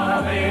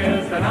 Love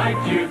is the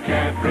night you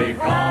can't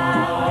recall.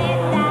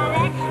 Love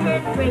is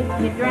that extra drink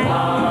drink you drank.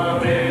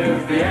 Love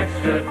is the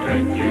extra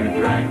drink you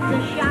drank. Love's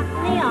a shot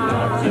in the arm.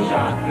 Love's a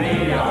shot in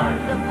the arm.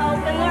 Love's a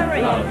poke in the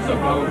ribs. Love's a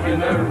poke in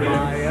the ribs.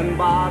 Buying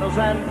bottles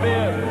and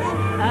bibs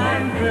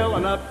and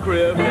filling up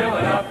cribs.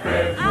 Filling up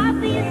cribs.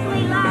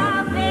 Obviously,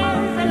 love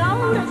is an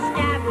old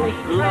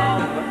established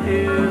trap. Love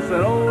is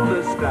an old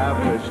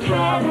established 10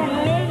 trap.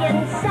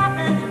 million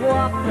suckers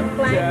walk the 10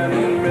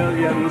 planet.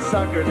 million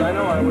suckers. I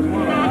know I was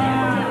one of them.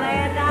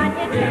 Land on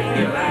your If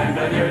you tail. land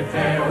on your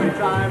tail, Every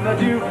time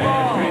that you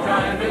fall, every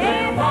time that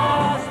you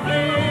fall, must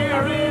be a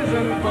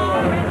reason for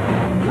it.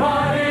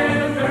 what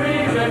is the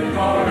reason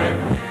for it?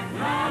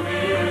 Love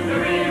is the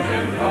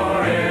reason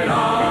for it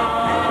all.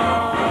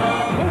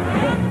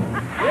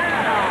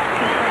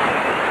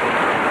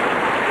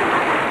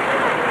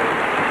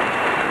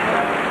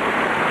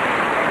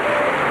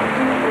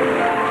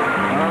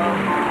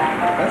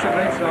 That's a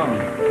great song.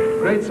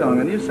 Great song,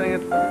 and you sing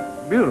it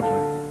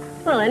beautifully.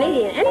 Well,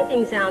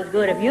 anything sounds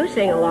good if you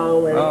sing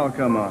along with it. Oh,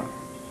 come on.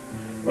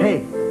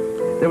 Hey,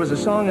 there was a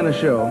song in a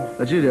show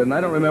that you did, and I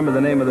don't remember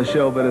the name of the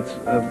show, but it's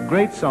a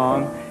great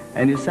song,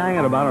 and you sang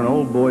it about an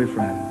old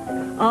boyfriend.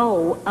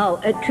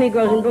 Tree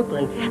Grows in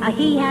Brooklyn.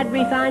 He had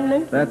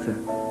refinement. That's it.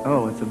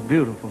 Oh, it's a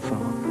beautiful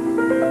song.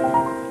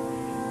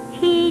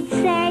 He'd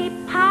say,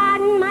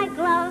 pardon my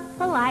glove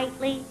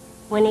politely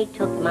when he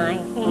took my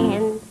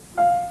hand.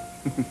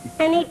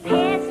 And he'd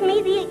pass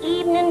me the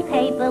evening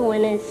paper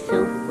when his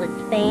suit was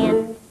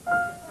fanned.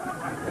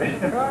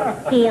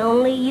 He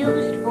only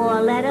used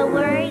 4-letter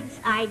words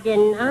I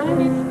didn't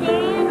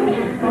understand.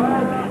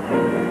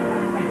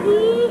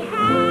 He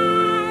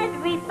had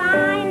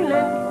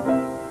refinement.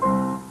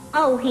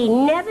 Oh, he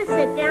never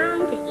sat down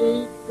to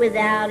eat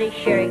without his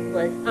shirt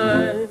was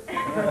on.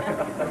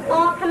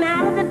 Or come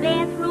out of the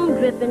bathroom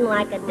dripping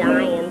like a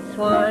dying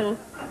swan.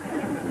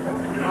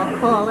 Or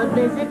call a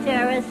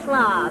visitor a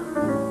slob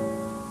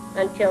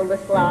until the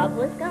slob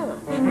was gone.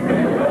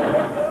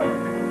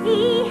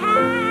 He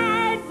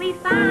had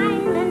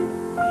refinement.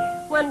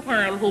 One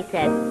time he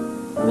said,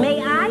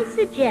 may I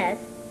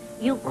suggest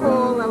you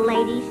call a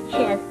lady's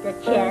chest a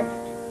chest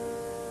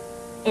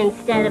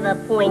instead of a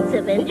points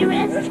of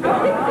interest?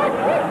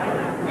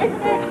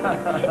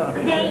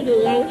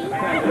 Dainty, ain't he?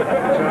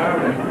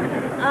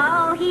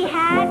 Oh, he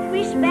had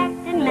respect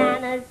and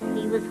manners.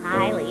 He was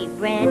highly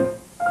bred.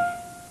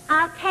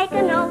 I'll take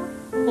a note.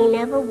 He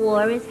never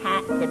wore his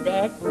hat to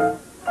bed.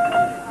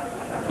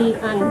 He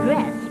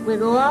undressed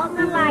with all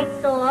the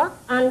lights off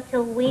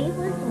until we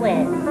was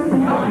wed.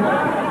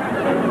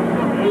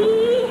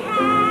 He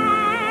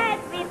had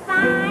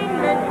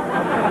refinement.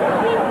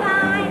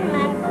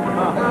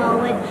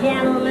 Oh, a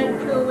gentleman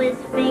to his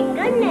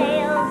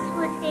fingernails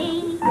was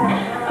he.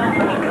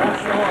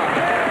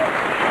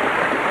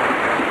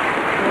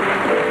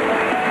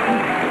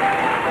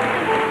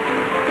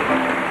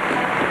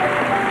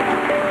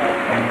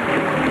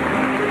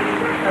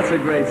 That's a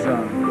great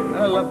song.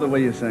 I love the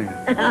way you sing it.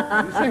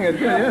 You sing it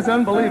good. It's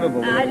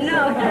unbelievable. I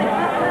know. A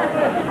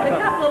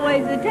couple of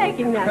ways of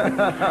taking that.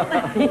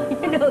 You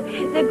know,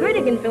 the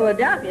critic in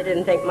Philadelphia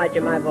didn't think much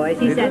of my voice.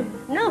 He said,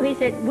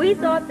 we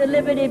thought the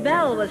Liberty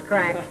Bell was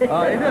cracked.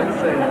 Oh, he didn't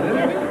say that,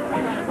 did he?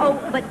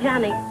 Oh, but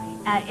Johnny,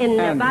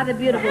 by the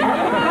beautiful...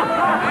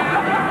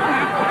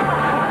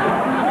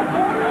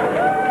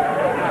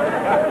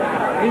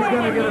 He's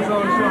going to get his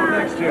own show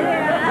next year.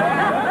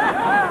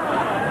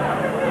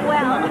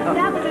 Well,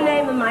 that was the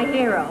name of my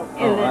hero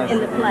in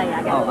the play.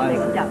 I got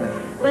mixed up.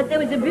 But there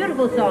was a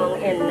beautiful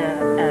song in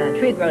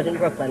Tree Grows in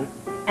Brooklyn,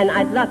 and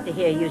I'd love to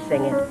hear you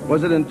sing it.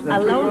 Was it in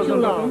Alone Too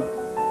Long.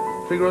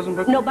 Tree Grows in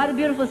Brooklyn? No, By the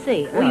Beautiful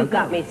Sea. Oh, you've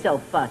got me so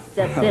fussed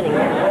just sitting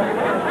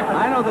there.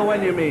 I know the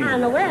one you mean. I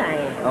know where I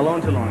am.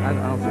 Alone Too Long.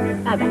 I'll sing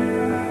it. Okay.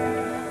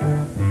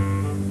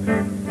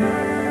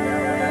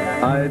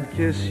 I'd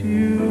kiss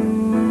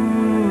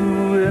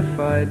you if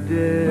I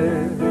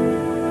did.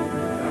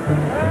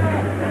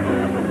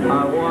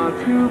 I want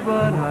to,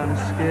 but I'm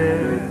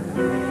scared.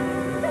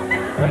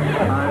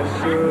 I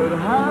should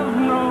have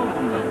known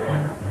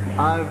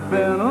I've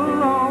been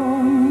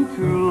alone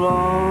too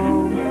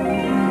long.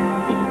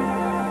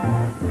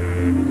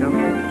 Come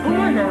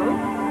on now.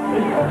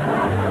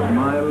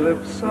 My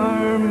lips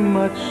are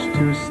much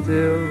too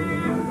still.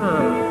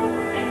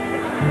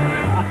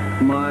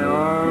 My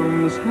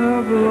arms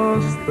have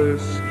lost their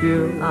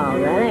skill. Oh,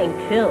 that ain't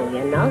true.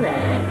 You know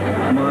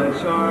that. My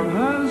charm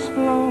has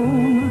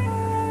flown.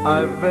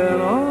 I've been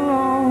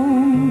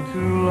alone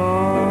too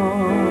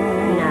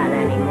long. Not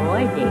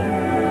anymore, dear.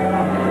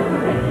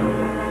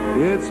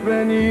 It's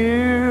been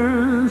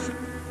years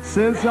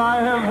since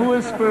I have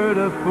whispered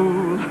a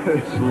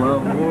foolish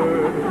love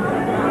word.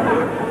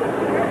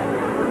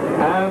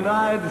 And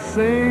I'd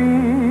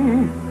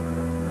sing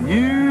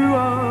you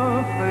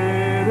a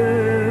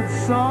faded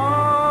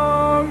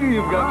song.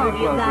 You've got me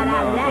You got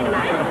out of that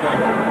night.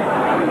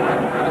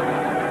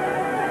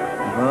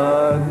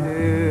 But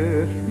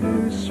if you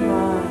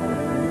smile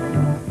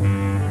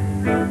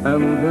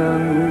and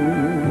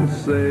then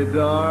say,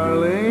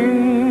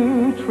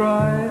 darling,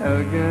 try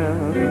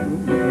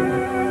again,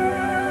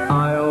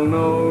 I'll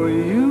know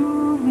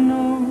you've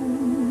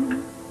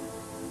known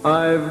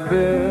I've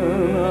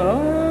been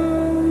alone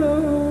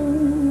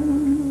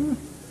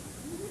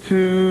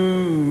too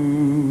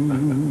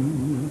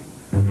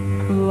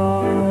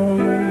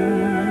long.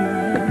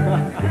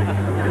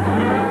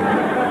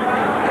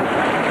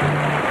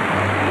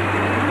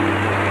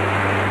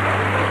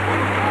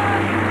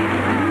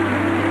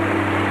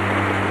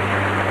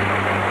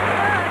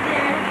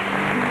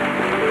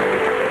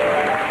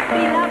 It'd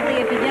be lovely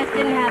if you just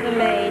didn't have a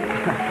maid.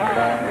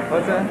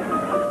 What's that?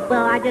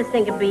 Well, I just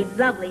think it'd be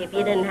lovely if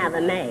you didn't have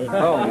a maid.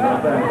 Oh,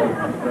 well,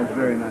 that's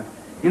very nice.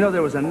 You know,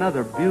 there was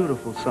another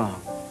beautiful song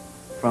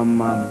from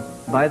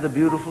By the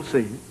Beautiful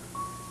Sea.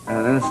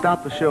 And it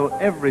stopped the show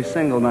every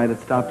single night it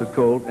stopped at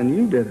cold, and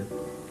you did it.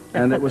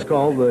 And it was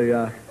called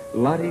the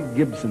Lottie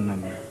Gibson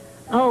number.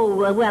 Oh,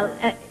 well,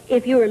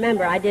 if you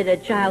remember, I did a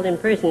child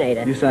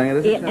impersonator. You sang it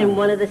as a child? In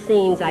one of the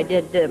scenes, I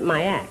did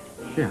my act.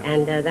 Yeah.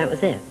 And that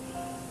was it.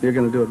 You're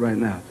going to do it right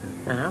now,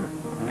 too. Uh-huh.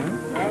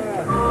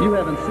 You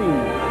haven't seen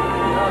it.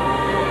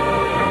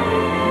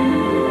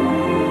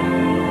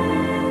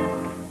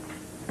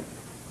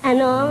 An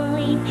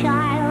only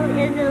child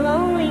is a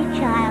lonely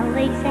child,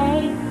 they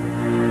say.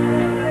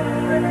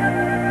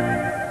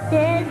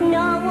 There's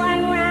no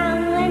one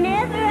round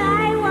whenever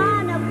I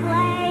want to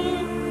play.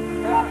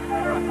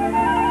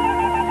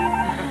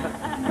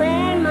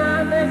 When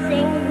Mama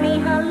sings me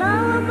her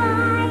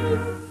lullaby,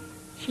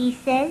 she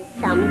says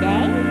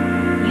someday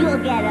you'll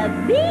get a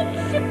big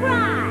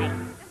surprise.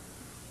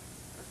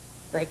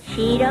 But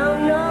she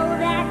don't know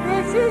that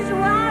this is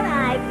what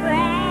I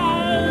pray.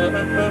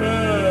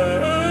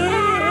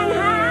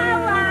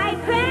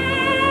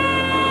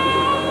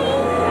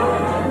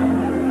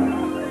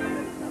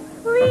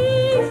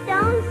 Please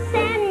don't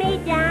send me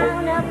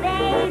down a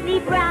baby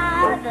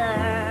brother.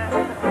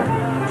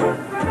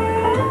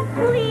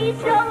 Please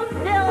don't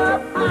fill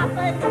up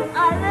Papa's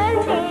other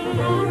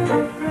needs.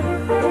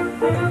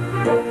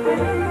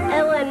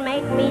 It would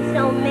make me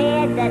so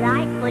mad that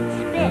I could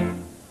spit.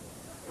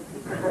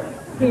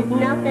 There's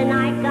nothing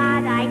I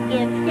got I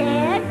give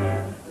Dad.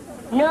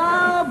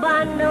 No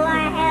bundle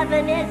of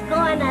heaven is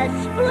gonna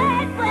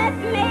split with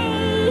me.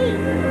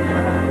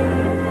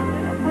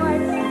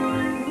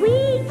 We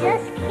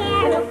just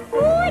can't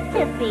afford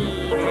to be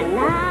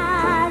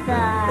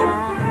another.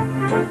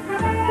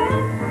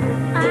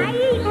 I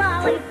eat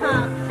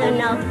lollipops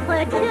enough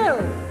for two.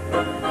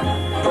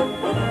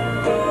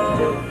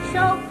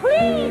 So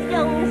please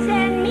don't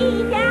send me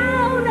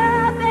down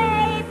a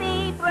baby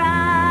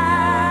brother.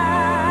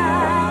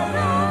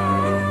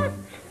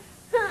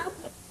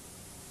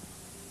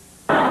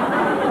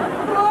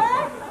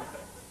 What?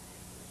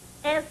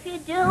 If you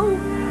do,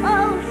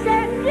 I'll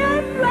send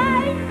it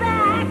right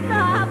back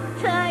up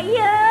to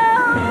you.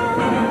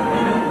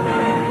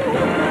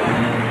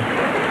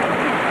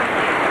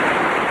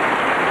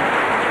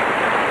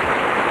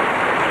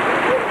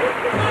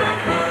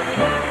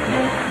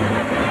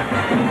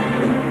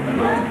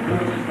 Look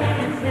who's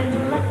dancing,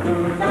 look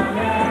who's on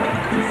there.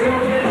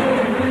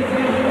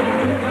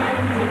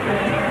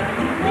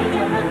 Will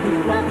you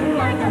look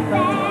like a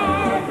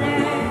feather?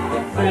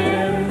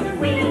 Since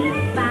we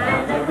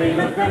finally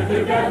look good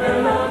together,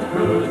 look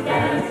who's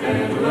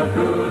dancing, look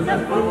who's a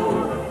fool.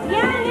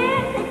 Young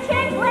is the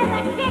chick with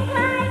a kick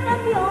like a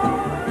mule.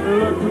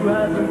 Look who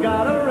hasn't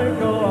got a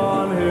wrinkle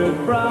on his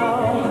brow.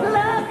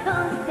 Look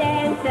who's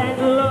dancing.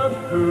 Look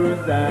who's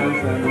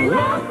dancing.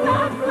 Look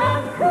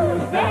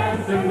who's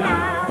dancing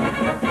now.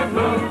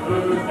 Look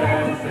who's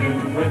dancing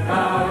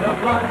without a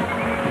blush.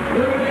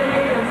 Rudy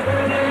and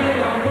Swilly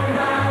on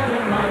Moonlight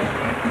and Mush.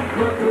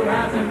 Look who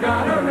hasn't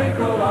got a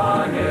wrinkle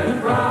on his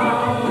brow.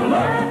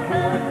 Look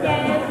who's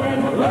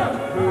dancing. Look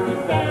who's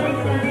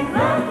dancing.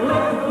 Look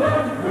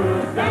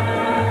who's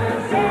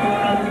dancing.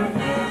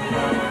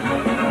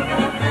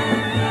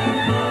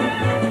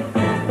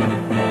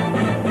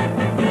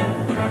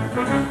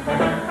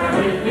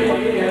 Meet me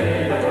at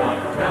 8 o'clock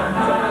down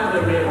by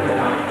the river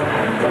dock,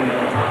 and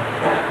we'll hop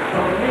that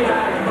pony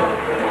and boat.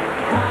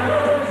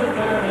 Paddles are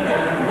turning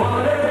and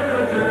water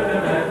are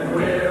turning, and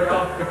we're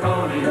off to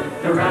Coney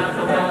to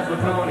razzle-dazzle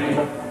Tony.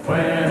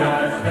 When I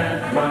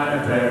spent my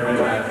very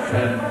last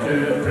cent to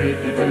treat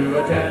you to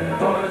a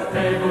 10-course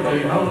table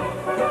d'hote,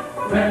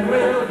 then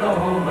we'll go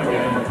home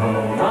again,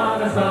 home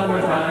on a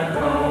summertime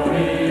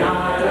Coney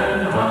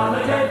Island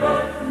holiday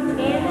boat.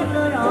 In the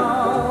good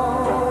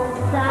old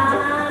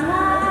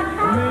summertime.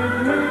 Meet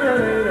me at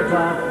 8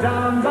 o'clock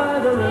down by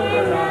the In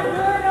river. the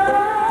good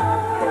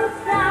old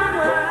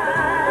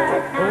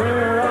summertime.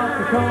 We're off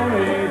to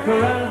Coney to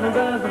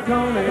razzle-dazzle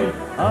Coney.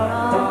 Up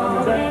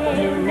on deck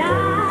you go,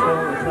 so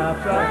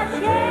snapshot.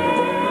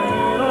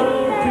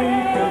 Little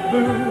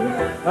peekaboo.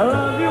 I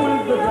love you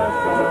with the dress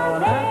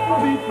on, at the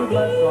beach with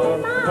less on.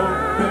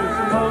 Focus,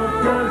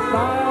 focus,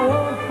 I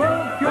won't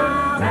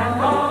focus. And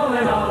all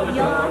in all, it's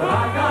all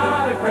I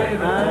got a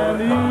craving And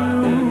for. you,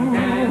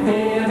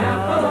 Candy and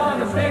apple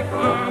on a stick.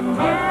 And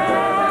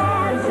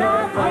there's a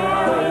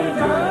very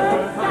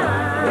good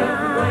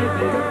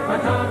Blazing, my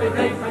Tommy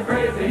thinks I'm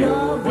crazy.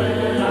 You'll be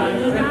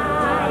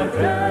out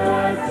to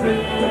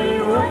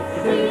see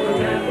what's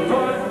in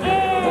the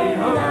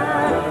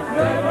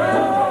good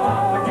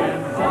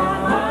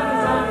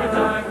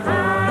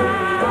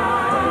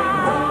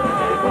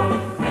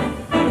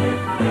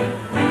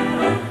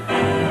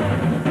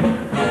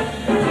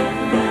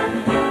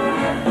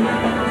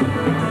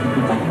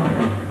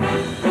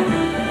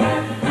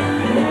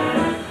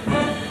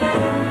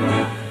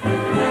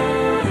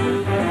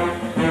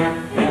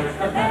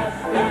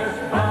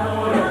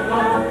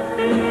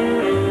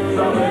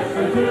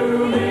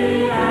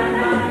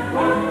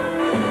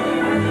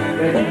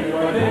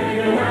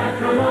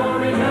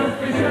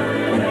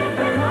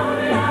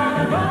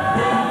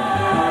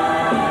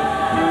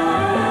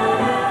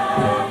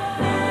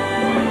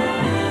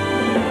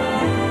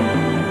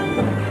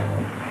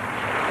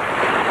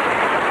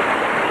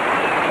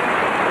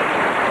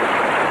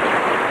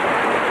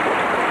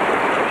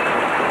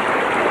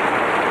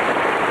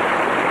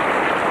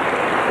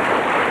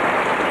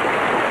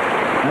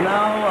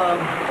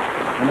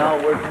now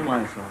a word from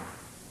my song.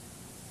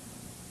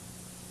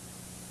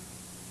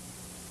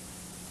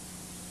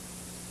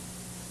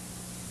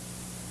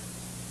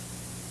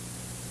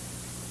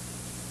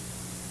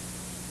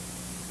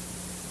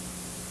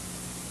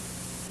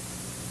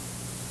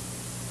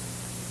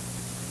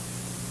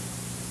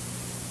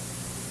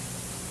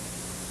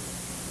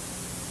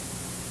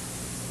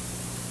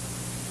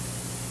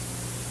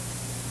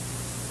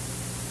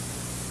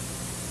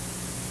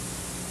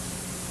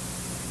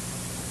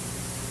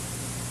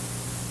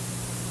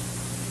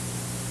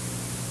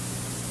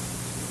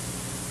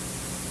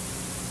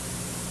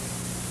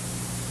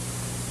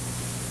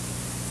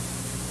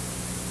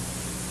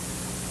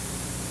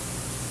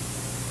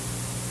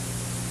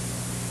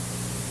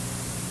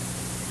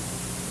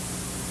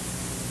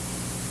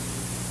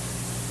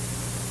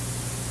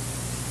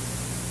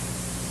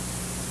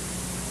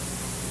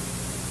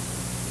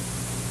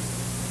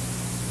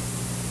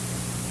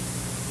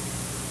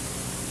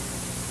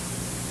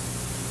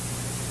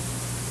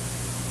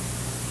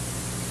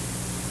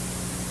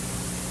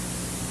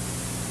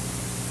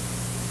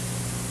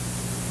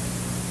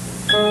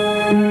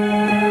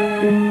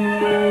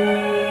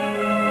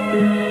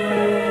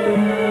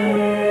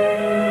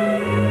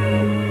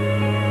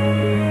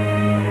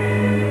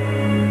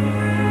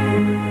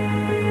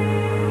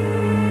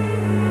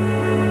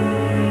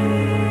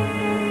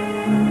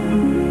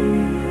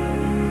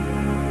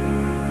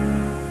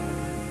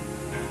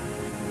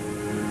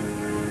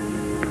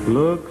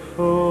 Look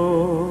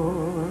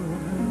for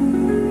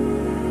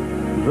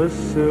the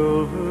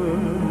silver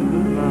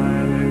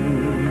lining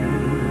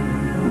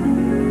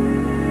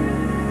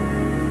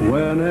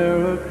whene'er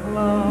a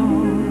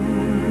cloud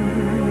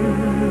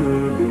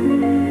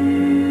appears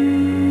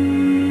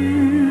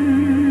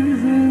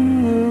in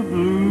the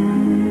blue.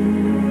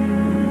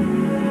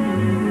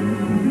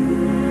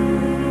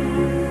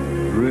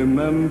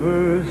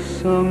 Remember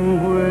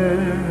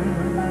somewhere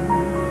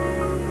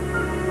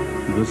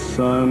the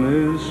sun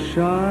is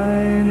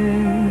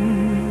shining,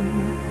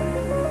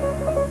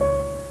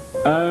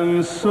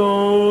 and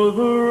so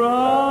the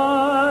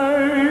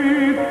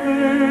right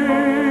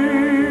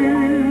thing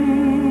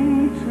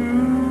to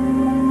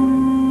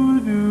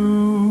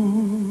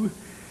do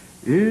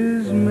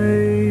is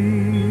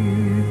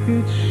make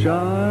it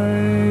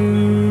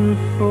shine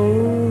for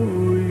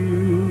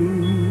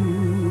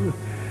you.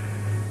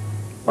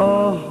 A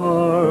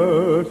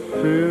heart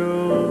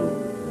filled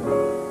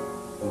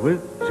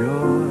with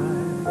joy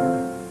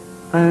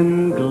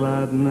and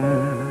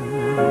gladness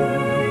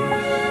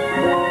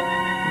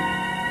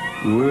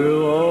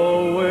will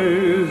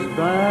always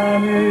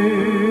banish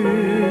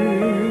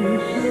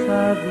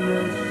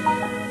sadness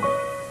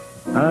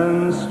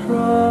and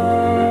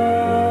strife.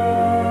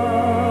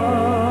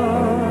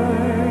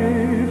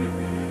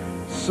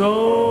 So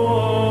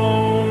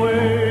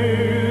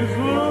always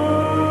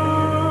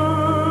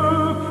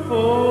look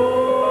for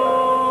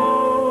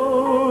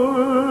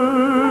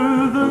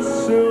the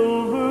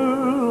silver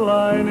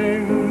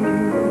lining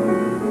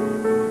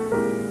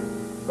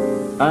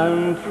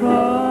and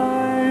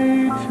try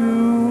to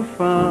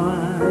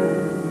find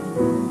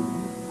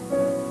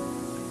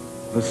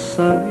the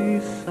sunny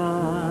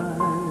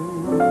side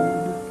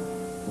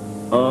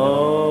of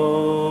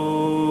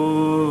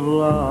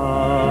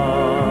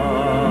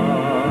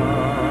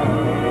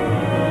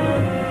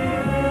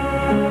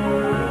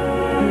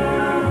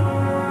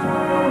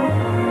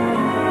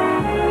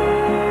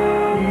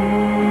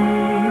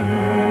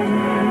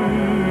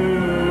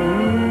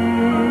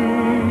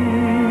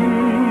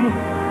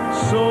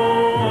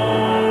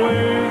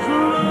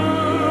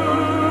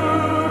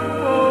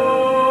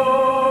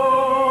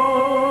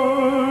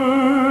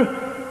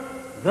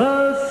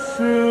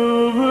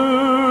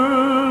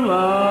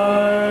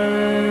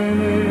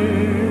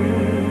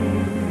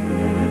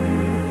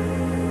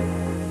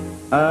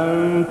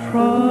and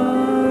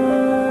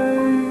try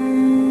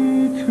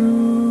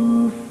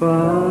to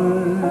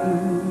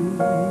find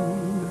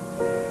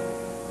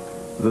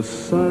the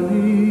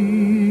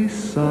sunny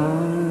side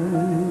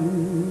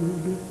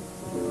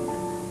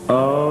of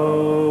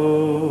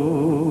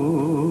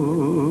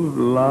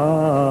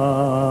life.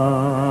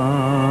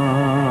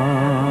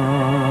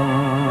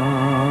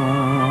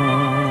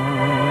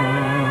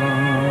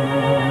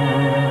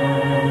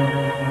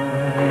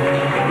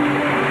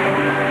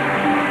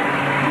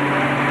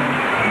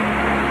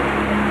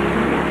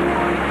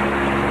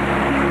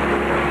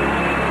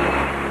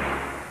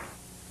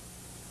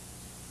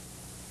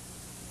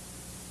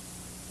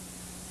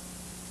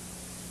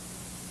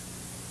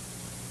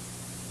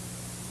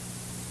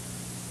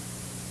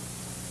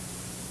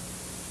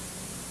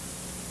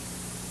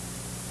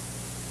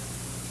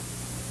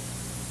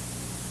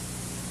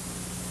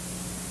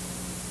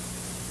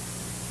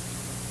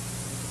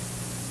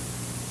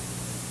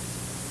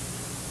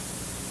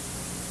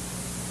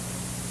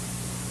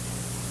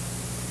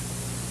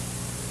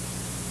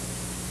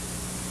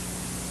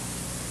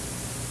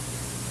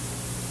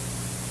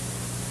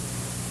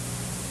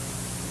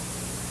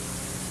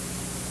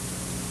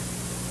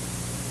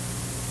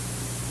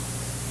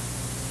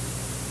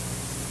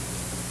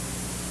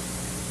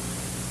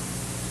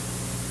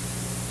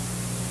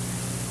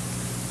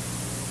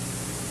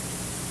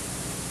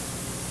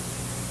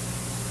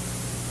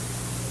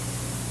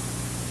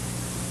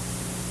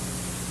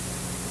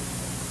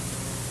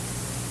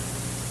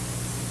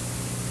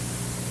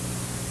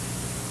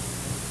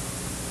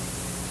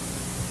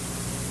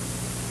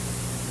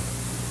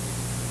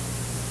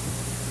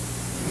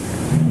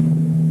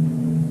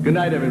 Good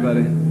night,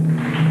 everybody.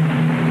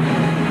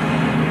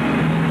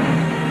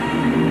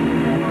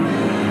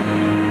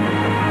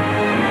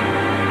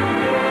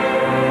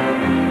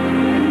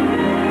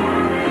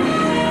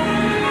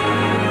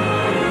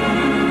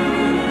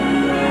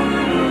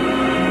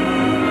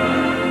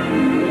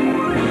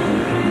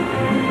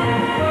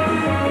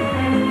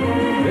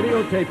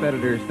 Tape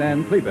editor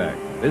Stan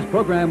Klebeck. This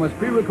program was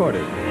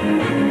pre-recorded.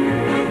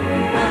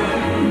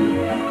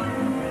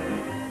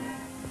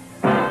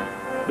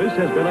 This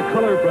has been a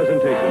color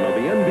presentation of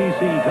the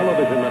NBC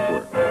television